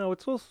not like,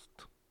 it's just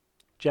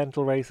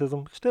gentle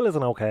racism. Still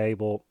isn't okay,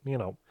 but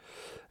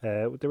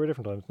there were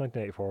different times.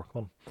 1984.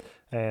 Come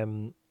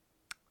on.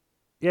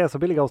 Yeah. So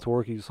Billy goes to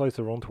work. He decides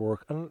to run to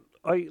work, and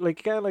I, like,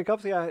 again, like,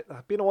 obviously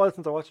it's been a while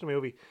since I watched the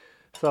movie.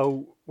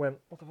 So when,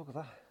 what the fuck is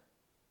that?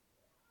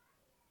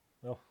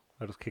 No,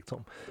 I just kicked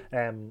something.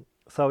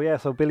 So yeah,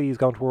 so Billy's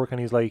going to work, and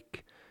he's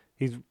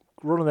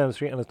running down the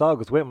street, and his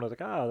dog is with him. And I was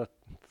like,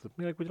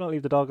 like, would you not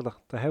leave the dog at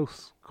the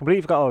house?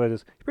 Completely forgot all about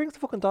this. He brings the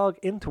fucking dog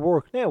into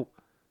work. Now,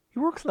 he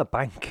works in a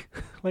bank.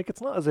 Like,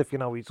 it's not as if,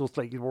 he's just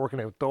like, he's working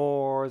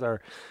outdoors,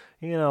 or,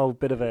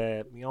 bit of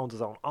he owns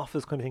his own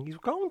office kind of thing. He's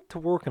going to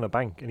work in a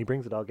bank, and he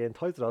brings the dog in,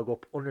 ties the dog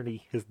up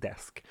underneath his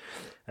desk,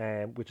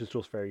 which is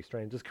just very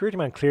strange. The security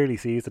man clearly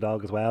sees the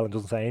dog as well and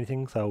doesn't say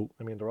anything, so,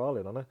 I mean, they're all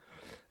in on it.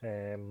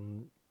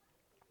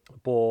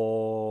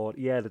 But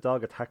yeah, the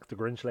dog attacks the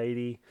Grinch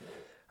lady,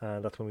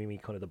 and that's when we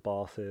meet kind of the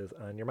bosses.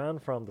 And your man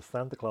from the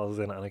Santa Claus is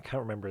in it, and I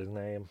can't remember his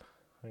name.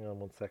 Hang on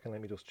one second,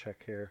 let me just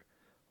check here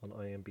on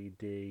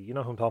IMDb. You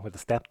know who I'm talking about,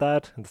 the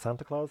stepdad in the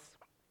Santa Claus?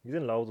 He's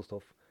in loads of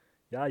stuff.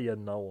 Yeah, you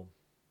know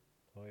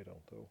him. I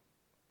don't know.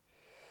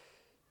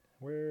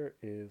 Where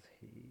is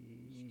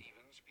he?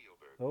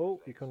 Oh,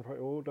 you can.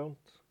 Oh, don't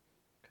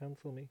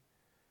cancel me.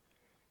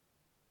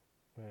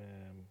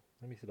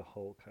 Let me see the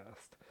whole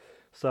cast.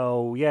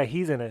 So yeah,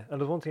 he's in it, and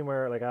there's one scene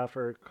where, like,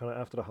 after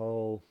the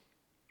whole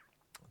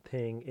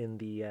thing in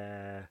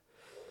the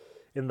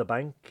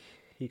bank,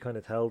 he kind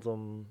of tells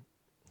him,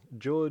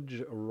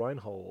 Judge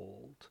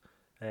Reinhold,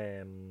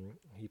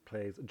 he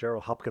plays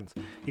Gerald Hopkins.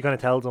 He kind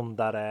of tells him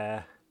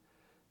that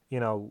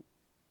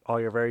oh,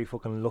 you're very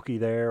fucking lucky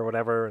there, or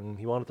whatever, and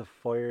he wanted to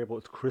fire, but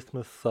it's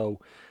Christmas,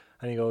 so,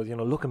 and he goes,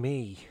 look at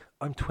me,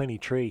 I'm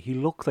 23. He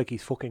looks like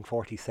he's fucking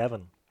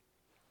 47.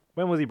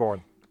 When was he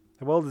born?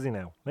 How old is he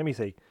now? Let me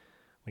see.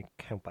 We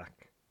count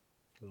back.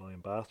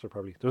 Lying bastard,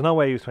 probably. There's no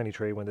way he was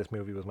 23 when this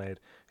movie was made.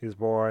 He was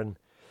born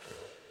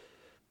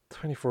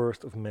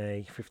 21st of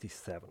May,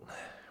 57.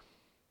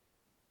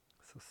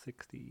 So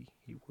 60,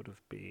 he would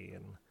have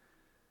been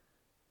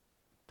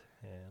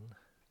 10.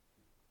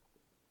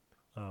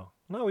 Oh,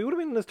 no, he would have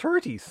been in his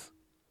 30s.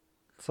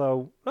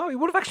 So, no, he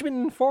would have actually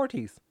been in his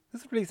 40s.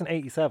 This was released in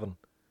 87.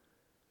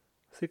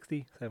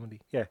 60,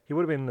 70. Yeah, he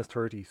would have been in his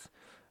 30s.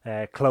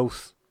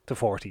 Close to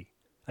 40.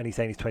 And he's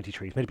saying he's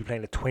 23. He's meant to be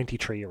playing a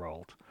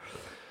 23-year-old.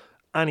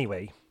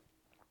 Anyway,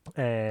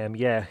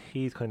 yeah,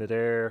 he's kind of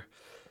there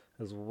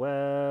as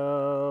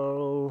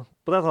well.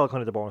 But that's all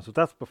kind of the boring stuff.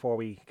 That's before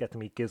we get to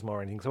meet Gizmo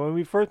or anything. So when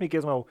we first meet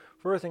Gizmo,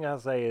 first thing I have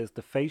to say is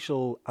the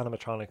facial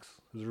animatronics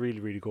is really,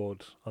 really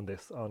good on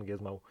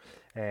Gizmo.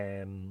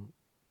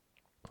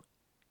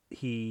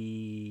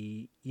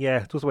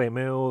 Just the way it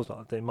moves,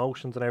 the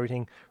emotions and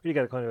everything, really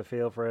get a kind of a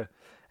feel for it.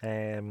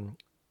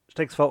 She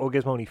takes a photo of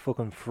Gizmo and he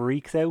fucking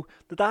freaks out.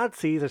 The dad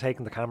sees her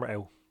taking the camera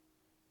out.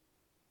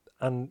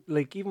 And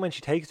like even when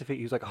she takes the feet,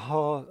 he's like,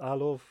 "Oh, I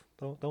love,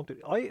 don't do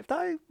it." If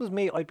that was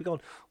me, I'd be going,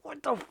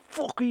 "What the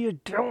fuck are you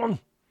doing?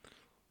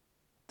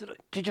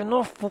 Did you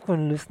not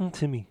fucking listen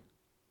to me?"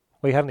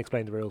 Well, he hadn't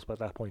explained the rules at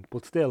that point,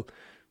 but still,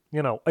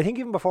 I think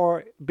even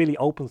before Billy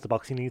opens the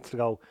box, he needs to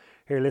go,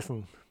 "Here,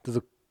 listen, there's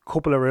a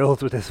couple of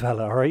rules with this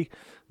fella, alright?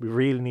 We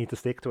really need to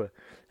stick to it."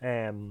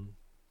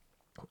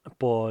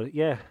 But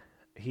yeah,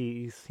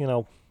 he's,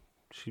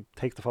 she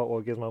takes the photo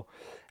of Gizmo.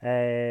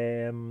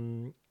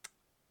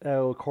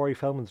 Corey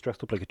Feldman's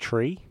dressed up like a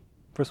tree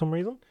for some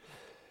reason.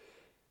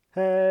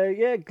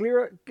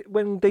 Glera,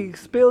 when they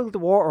spill the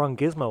water on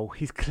Gizmo,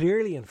 he's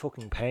clearly in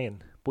fucking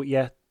pain. But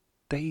yet,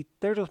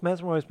 they're just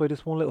mesmerised by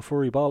this one little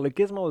furry ball. Like,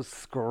 Gizmo is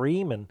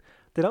screaming.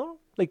 They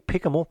don't, like,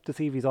 pick him up to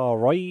see if he's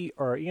alright,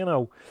 or,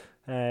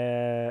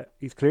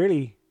 he's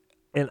clearly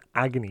in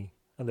agony.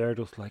 And they're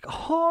just like,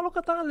 "Oh, look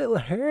at that little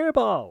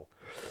hairball."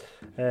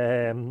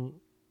 As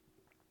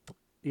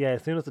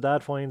soon as the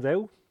dad finds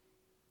out,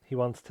 he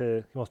wants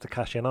to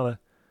cash in on it.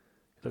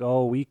 He's like,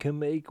 "Oh, we can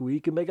make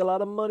a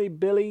lot of money,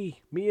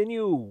 Billy. Me and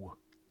you.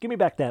 Give me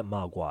back that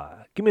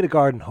Mogwai. Give me the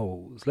garden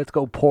hose. Let's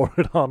go pour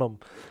it on him."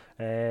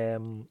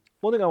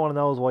 One thing I want to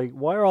know is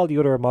why are all the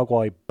other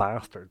Mogwai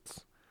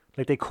bastards?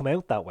 Like, they come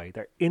out that way.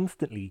 They're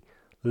instantly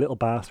little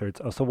bastards.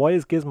 So why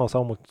is Gizmo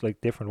so much like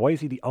different? Why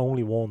is he the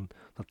only one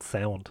that's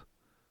sound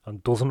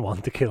and doesn't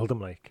want to kill them?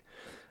 Like,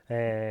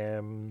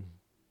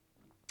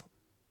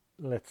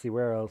 let's see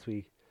where else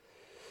we.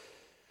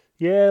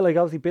 Yeah, like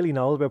obviously Billy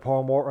knows about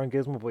pouring water on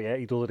Gizmo, but yeah,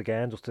 he does it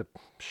again just to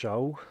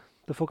show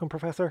the fucking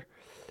professor.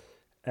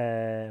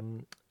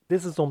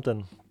 This is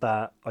something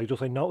that I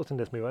noticed in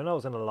this movie. I know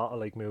it's in a lot of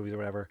like movies or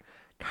whatever.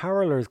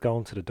 Carolers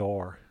going to the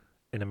door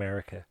in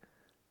America.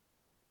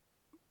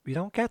 You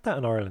don't get that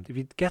in Ireland. If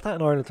you get that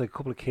in Ireland, it's like a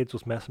couple of kids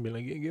just messing, being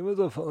like, "Give us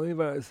a $5,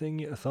 I'll sing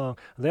you a song."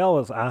 And they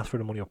always ask for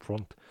the money up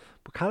front.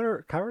 But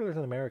carolers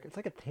in America, it's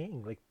like a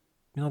thing. Like,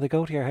 they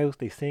go to your house,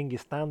 they sing, you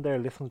stand there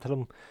listening to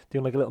them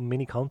doing like a little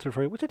mini concert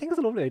for you, which I think is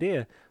a lovely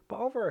idea. But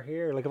over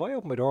here, like if I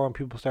open my door and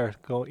people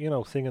start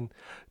going, singing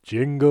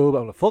 "Jingle,"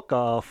 I'm like, fuck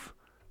off,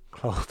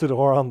 close the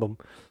door on them.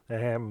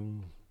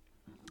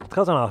 It's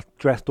because I'm not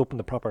dressed up in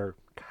the proper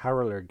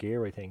caroler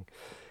gear, I think.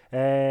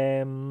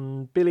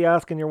 Billy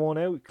asking your one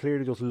out,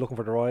 clearly just looking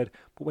for the ride.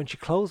 But when she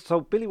closed,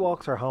 so Billy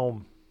walks her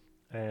home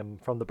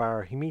from the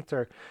bar. He meets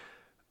her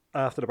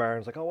after the bar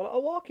and is like, "Oh, well,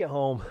 I'll walk you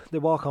home." They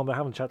walk home, they're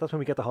having a chat. That's when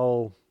we get the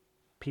whole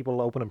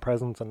people opening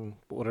presents and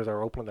others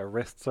are opening their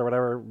wrists or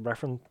whatever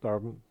reference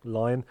or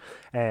line.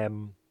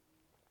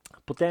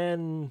 But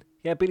then,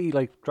 yeah, Billy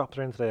like drops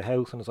her into the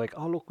house and is like,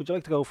 "Oh, look, would you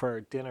like to go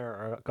for dinner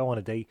or go on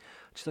a date?"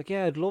 She's like,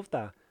 "Yeah, I'd love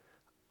that."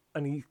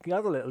 And he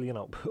has a little,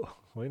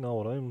 "I know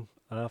what I'm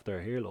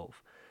after here,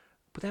 love."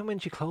 But then when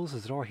she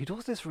closes the door, he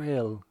does this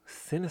real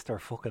sinister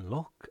fucking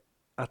look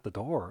at the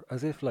door,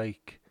 as if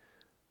like,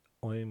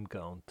 "I'm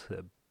going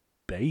to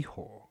bait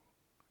her."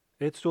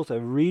 It's just a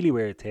really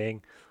weird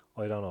thing.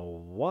 I don't know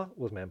what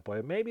was meant by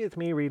it. Maybe it's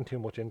me reading too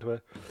much into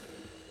it.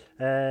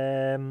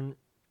 And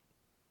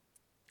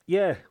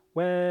I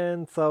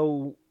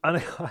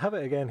have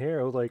it again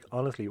here. I was like,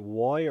 honestly,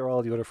 why are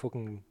all the other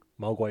fucking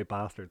Mogwai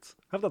bastards?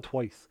 I have that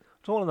twice. I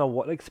just want to know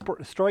what, like,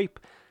 Stripe.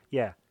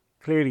 Yeah,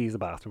 clearly he's a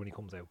bastard when he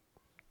comes out.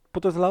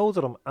 But there's loads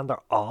of them, and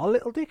they're all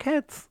little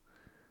dickheads.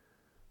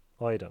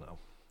 I don't know.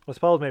 I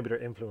suppose maybe they're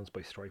influenced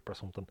by Stripe or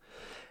something.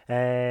 So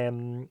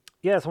in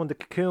the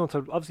cocoon, so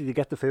obviously they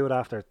get the food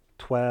after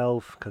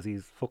 12 because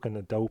he's fucking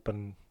a dope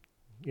and,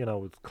 his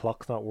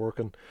clock's not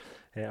working.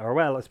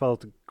 I suppose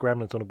the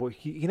gremlin's done it, but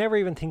he never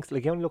even thinks,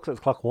 like, he only looks at his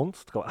clock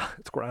once to go,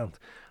 "It's grand,"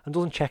 and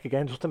doesn't check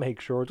again just to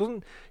make sure.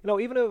 Doesn't,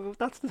 even if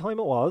that's the time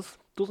it was,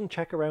 doesn't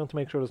check around to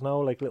make sure there's no,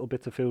 like, little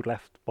bits of food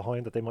left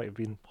behind that they might have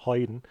been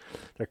hiding.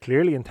 They're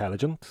clearly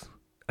intelligent,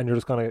 and you're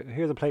just gonna,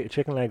 "Here's a plate of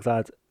chicken legs,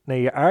 lads. Now,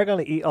 you are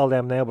going to eat all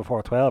them now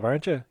before 12,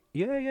 aren't you?"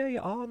 Yeah.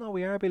 "Oh, no,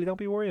 we are, Billy. Don't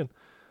be worrying."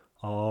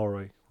 All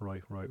right.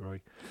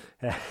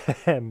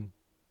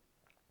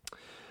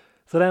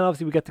 So then,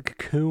 obviously, we get the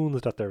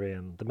cocoons that they're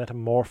in, the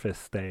metamorphosis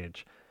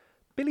stage.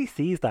 Billy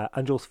sees that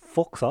and just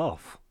fucks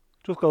off.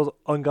 Just goes,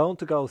 "I'm going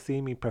to go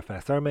see me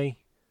professor, mate."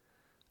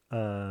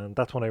 And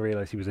that's when I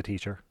realised he was a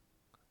teacher.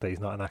 that he's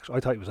not an actual. I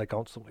thought he was like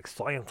going to some like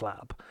science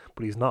lab,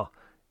 but he's not.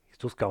 He's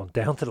just going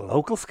down to the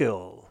local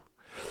school.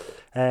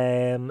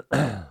 Um,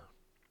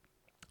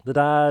 the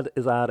dad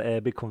is at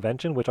a big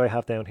convention, which I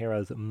have down here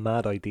as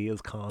Mad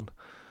Ideas Con.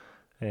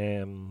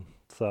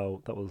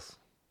 So that was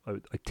I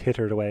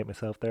tittered away at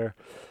myself there.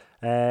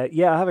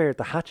 Yeah, I have here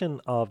the hatching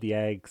of the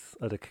eggs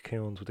of the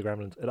cocoons with the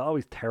gremlins. It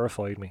always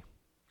terrified me,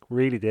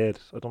 really did.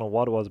 I don't know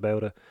what it was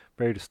about it.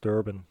 Very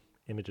disturbing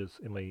images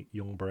in my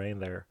young brain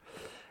there.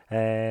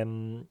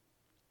 Um,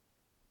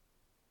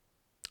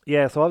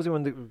 yeah, so obviously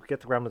when we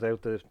get the gremlins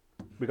out,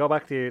 we go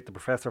back to the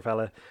professor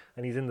fella,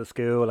 and he's in the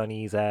school, and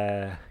he's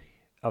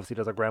obviously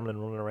there's a gremlin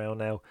running around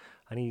now,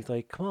 and he's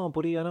like, "Come on,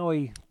 buddy, I know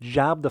I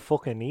jabbed the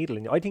fucking needle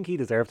in you." I think he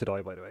deserved to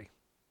die, by the way.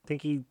 I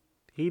think he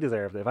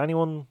deserved it. If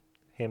anyone,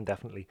 him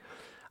definitely.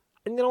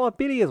 And you know what,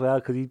 Billy as well,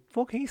 because he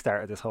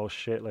started this whole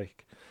shit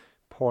like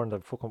pouring the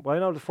fucking. Well, I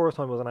know the first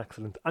time was an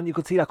accident, and you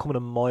could see that coming a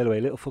mile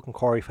away. Little fucking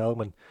Corey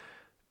Feldman.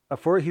 At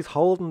first, he's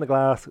holding the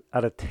glass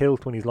at a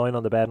tilt when he's lying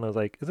on the bed, and I was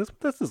like, this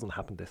doesn't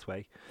happen this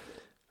way?"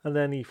 And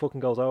then he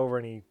fucking goes over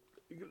and he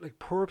like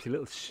perps, you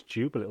little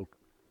stupid little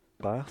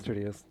bastard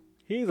he is.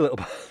 He's a little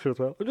bastard as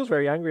well. I'm just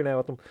very angry now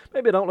at them.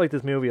 Maybe I don't like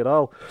this movie at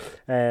all.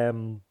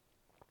 So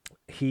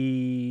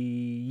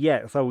he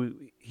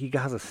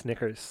has a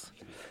Snickers.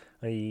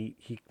 And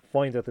he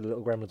finds out the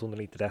little gremlin's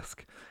underneath the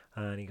desk,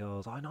 and he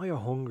goes, "I know you're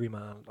hungry,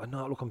 man. I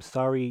know. Look, I'm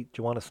sorry. Do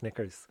you want a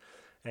Snickers?"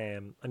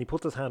 And he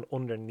puts his hand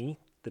underneath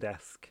the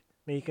desk.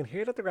 Now you can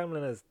hear that the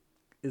gremlin is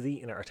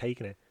eating it or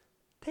taking it.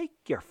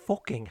 Take your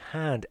fucking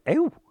hand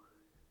out.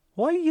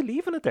 Why are you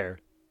leaving it there?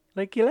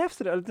 Like, you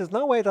left it. There's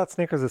no way that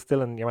Snickers is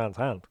still in your man's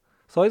hand.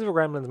 Size of a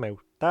gremlin's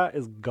mouth. That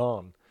is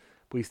gone.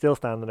 But he's still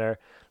standing there.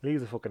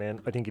 Leaves it fucking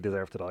in. I think he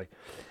deserves to die.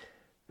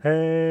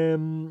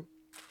 Then,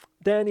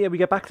 yeah, we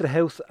get back to the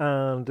house,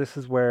 and this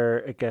is where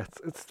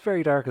it's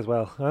very dark as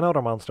well. I know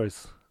they're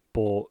monsters,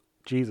 but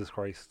Jesus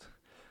Christ.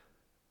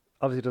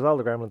 Obviously, there's all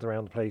the gremlins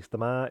around the place. The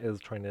ma is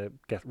trying to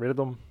get rid of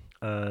them,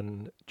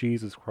 and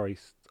Jesus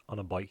Christ, on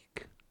a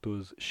bike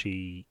does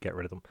she get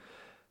rid of them.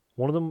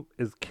 One of them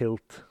is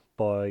killed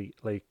by,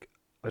 like,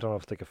 I don't know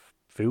if it's like a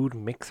food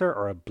mixer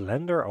or a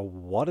blender or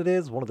what it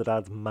is. One of the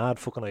dad's mad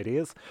fucking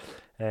ideas,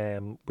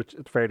 which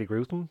is fairly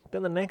gruesome.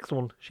 Then the next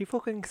one, she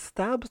fucking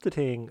stabs the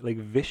thing, like,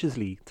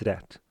 viciously to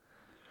death.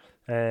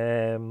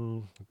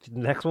 The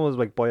next one was,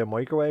 like, by a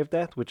microwave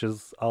death, which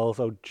is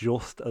also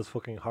just as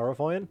fucking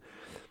horrifying.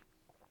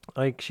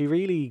 Like, she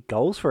really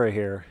goes for it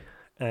here.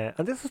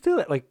 And this is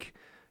still, like,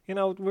 we've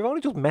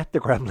only just met the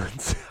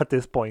gremlins at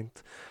this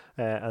point,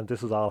 and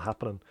this is all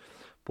happening.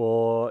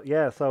 But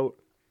yeah, so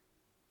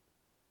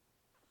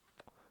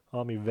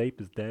my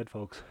vape is dead,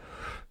 folks.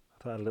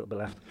 I had a little bit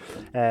left.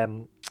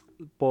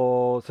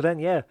 But so then,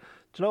 yeah, do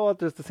you know what?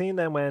 There's the scene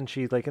then when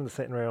she's like in the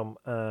sitting room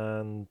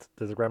and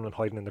there's a gremlin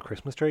hiding in the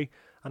Christmas tree,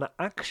 and it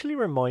actually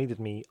reminded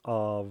me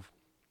of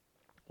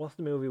what's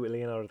the movie with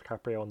Leonardo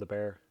DiCaprio and the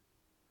bear?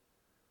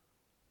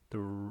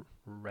 The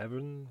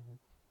Reverence,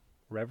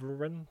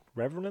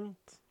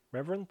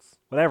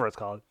 whatever it's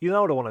called. You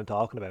know the one I'm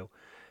talking about.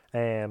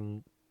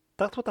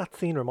 That's what that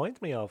scene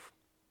reminds me of,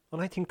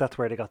 and I think that's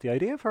where they got the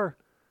idea from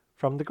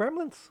the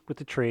gremlins with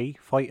the tree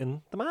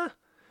fighting the ma,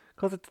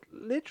 because it's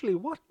literally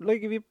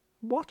if you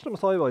watch them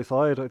side by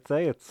side, I'd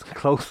say it's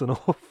close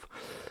enough.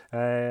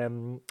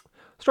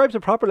 Stripe's a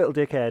proper little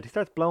dickhead. He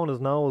starts blowing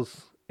his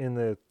nose in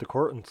the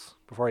curtains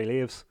before he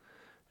leaves.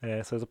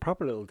 So he's a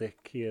proper little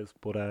dick, he is.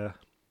 But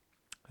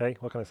hey,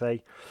 what can I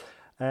say?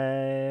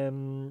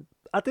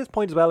 At this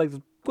point as well, like,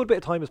 a good bit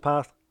of time has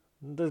passed.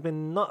 There's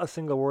been not a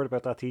single word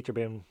about that teacher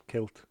being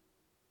killed,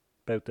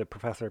 about the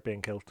professor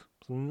being killed.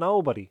 So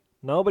nobody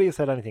has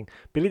said anything.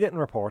 Billy didn't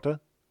report it,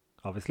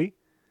 obviously.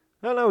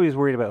 I know he was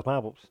worried about his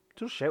mom, but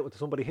just shout to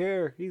somebody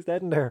here. He's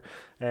dead in there.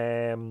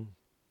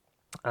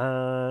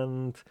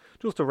 And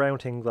just to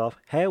round things off,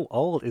 how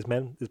old is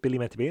Billy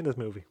meant to be in this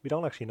movie? We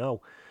don't actually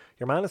know.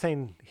 Your man is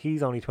saying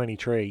he's only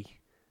 23,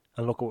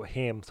 and look at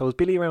him. So is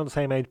Billy around the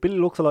same age? Billy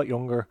looks a lot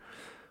younger.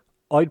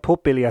 I'd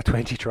put Billy at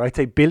 23. I'd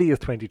say Billy is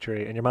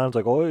 23, and your man's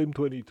like, "Oh, I'm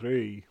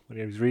 23," when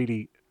he was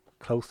really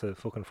close to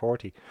fucking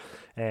 40.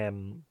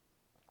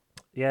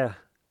 Yeah,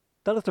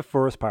 that is the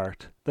first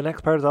part. The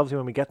next part is obviously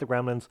when we get the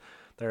gremlins.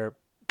 They're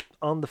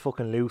on the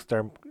fucking loose.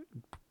 They're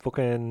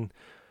fucking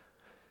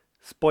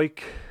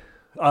Spike.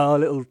 A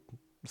little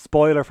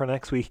spoiler for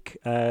next week.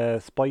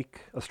 Stripe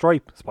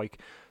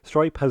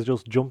has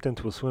just jumped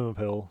into a swimming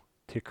pool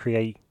to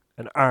create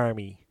an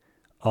army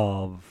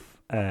of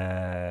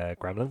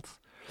gremlins.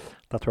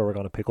 That's where we're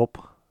going to pick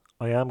up.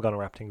 I am going to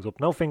wrap things up.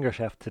 No Finger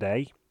Chef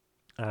today.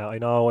 I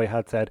know I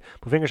had said,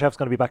 but Finger Chef's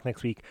going to be back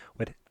next week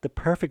with the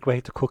perfect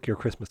way to cook your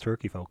Christmas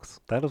turkey, folks.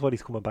 That is what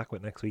he's coming back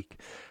with next week.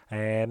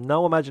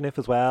 No Imagine If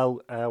as well.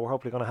 We're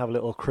hopefully going to have a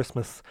little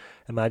Christmas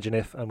Imagine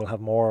If, and we'll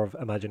have more of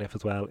Imagine If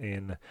as well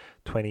in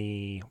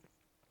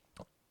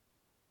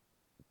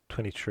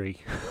 2023.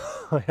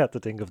 I had to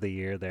think of the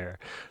year there.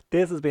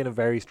 This has been a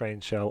very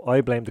strange show. I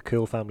blame the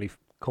Cool Family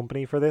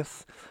Company for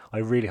this. I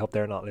really hope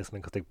they're not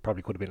listening, because they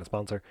probably could have been a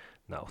sponsor.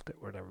 No, they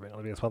were never going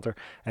to be a sponsor.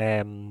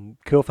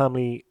 Cool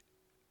Family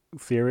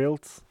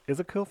cereals. Is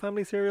it Cool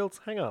Family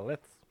cereals? Hang on,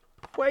 let's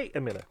wait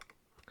a minute.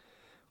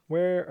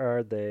 Where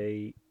are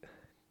they?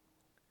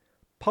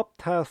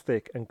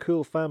 Poptastic and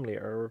Cool Family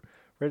are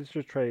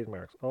registered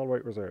trademarks. All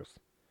right reserves.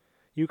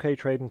 UK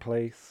Trading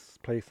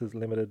Places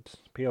Limited.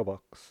 PO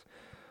Box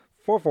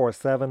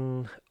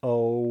 4470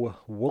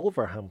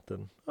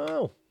 Wolverhampton.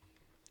 Oh,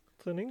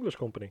 it's an English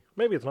company.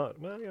 Maybe it's not.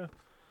 Well, yeah.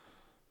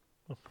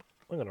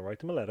 I'm gonna write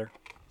them a letter.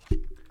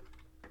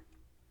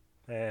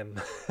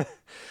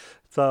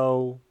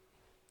 So,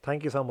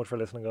 thank you so much for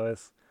listening,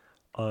 guys.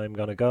 I'm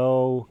gonna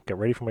go get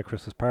ready for my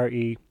Christmas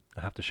party.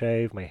 I have to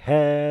shave my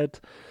head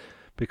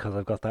because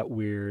I've got that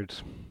weird.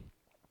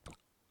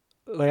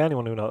 Like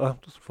anyone who knows, I'm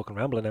just fucking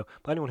rambling now.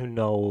 But anyone who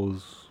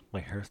knows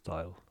my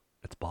hairstyle,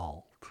 it's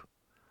bald.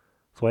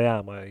 So I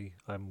am.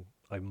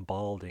 I'm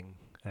balding.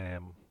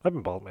 I've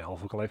been bald my whole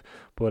fucking life,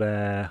 but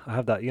I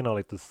have that.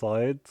 Like the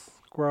sides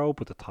grow,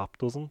 but the top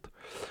doesn't.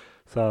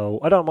 So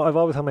I don't. I've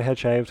always had my head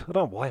shaved. I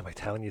don't know why am I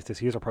telling you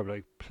this. You're probably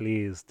like,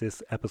 please,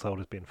 this episode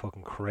has been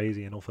fucking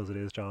crazy enough as it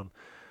is, John.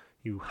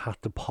 You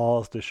had to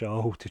pause the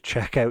show to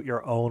check out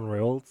your own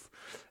rules.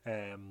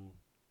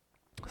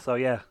 So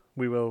yeah,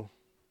 we will.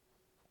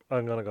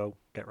 I'm gonna go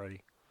get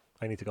ready.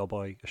 I need to go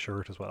buy a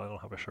shirt as well. I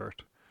don't have a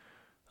shirt,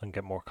 and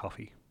get more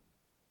coffee.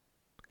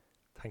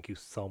 Thank you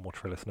so much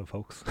for listening,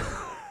 folks.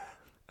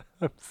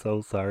 I'm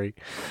so sorry.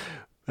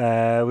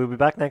 We'll be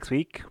back next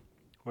week.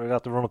 We've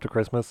got to run up to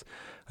Christmas.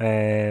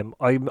 I'm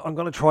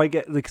gonna try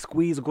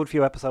squeeze a good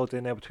few episodes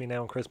in now between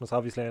now and Christmas.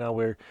 Obviously, I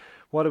know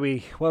what are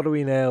we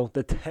now?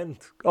 The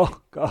 10th. Oh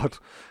God.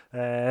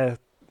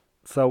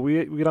 So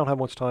we don't have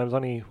much time. There's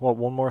only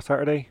one more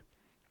Saturday.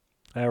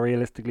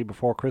 Realistically,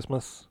 before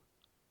Christmas.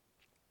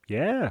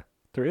 Yeah,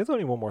 there is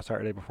only one more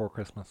Saturday before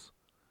Christmas.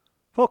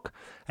 Fuck.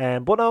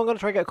 But now I'm going to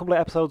try to get a couple of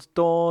episodes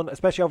done,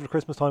 especially over the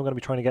Christmas time. I'm going to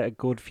be trying to get a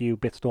good few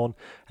bits done.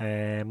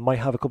 Might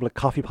have a couple of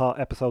coffee pot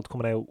episodes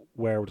coming out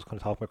where we're just going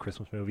to talk about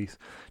Christmas movies,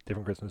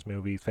 different Christmas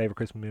movies, favourite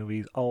Christmas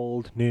movies,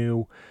 old,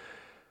 new,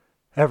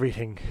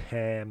 everything.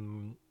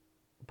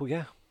 But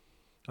yeah,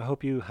 I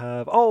hope you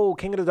have... Oh,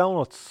 King of the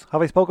Donuts.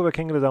 Have I spoken about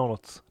King of the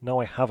Donuts? No,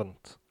 I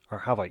haven't. Or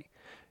have I?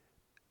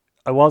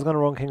 I was going to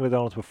run King of the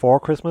Donuts before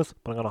Christmas,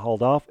 but I'm going to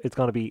hold off. It's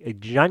going to be a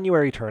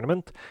January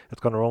tournament. It's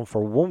going to run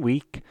for 1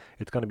 week.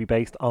 It's going to be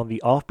based on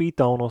the Offbeat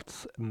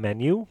Donuts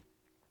menu.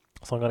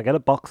 So I'm going to get a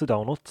box of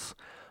donuts.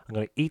 I'm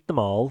going to eat them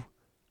all.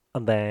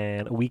 And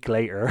then a week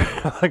later,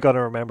 I got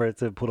to remember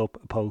to put up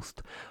a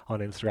post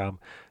on Instagram.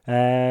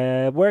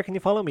 Where can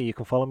you follow me? You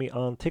can follow me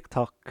on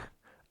TikTok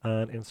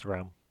and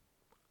Instagram.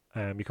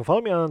 You can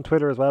follow me on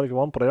Twitter as well if you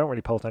want, but I don't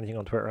really post anything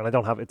on Twitter, and I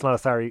don't have. It's not a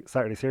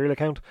Saturday Serial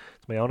account.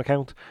 It's my own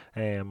account.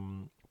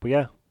 But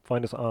yeah,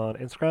 find us on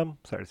Instagram,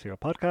 Saturday Serial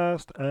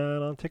Podcast,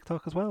 and on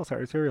TikTok as well,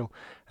 Saturday Serial.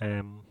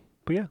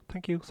 But yeah,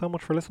 thank you so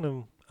much for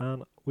listening,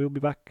 and we'll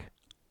be back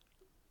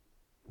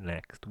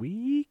next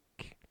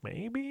week,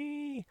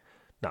 maybe.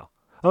 No,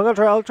 I'll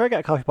try to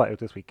get a coffee pot out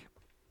this week.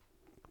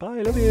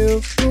 Bye, love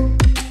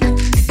you.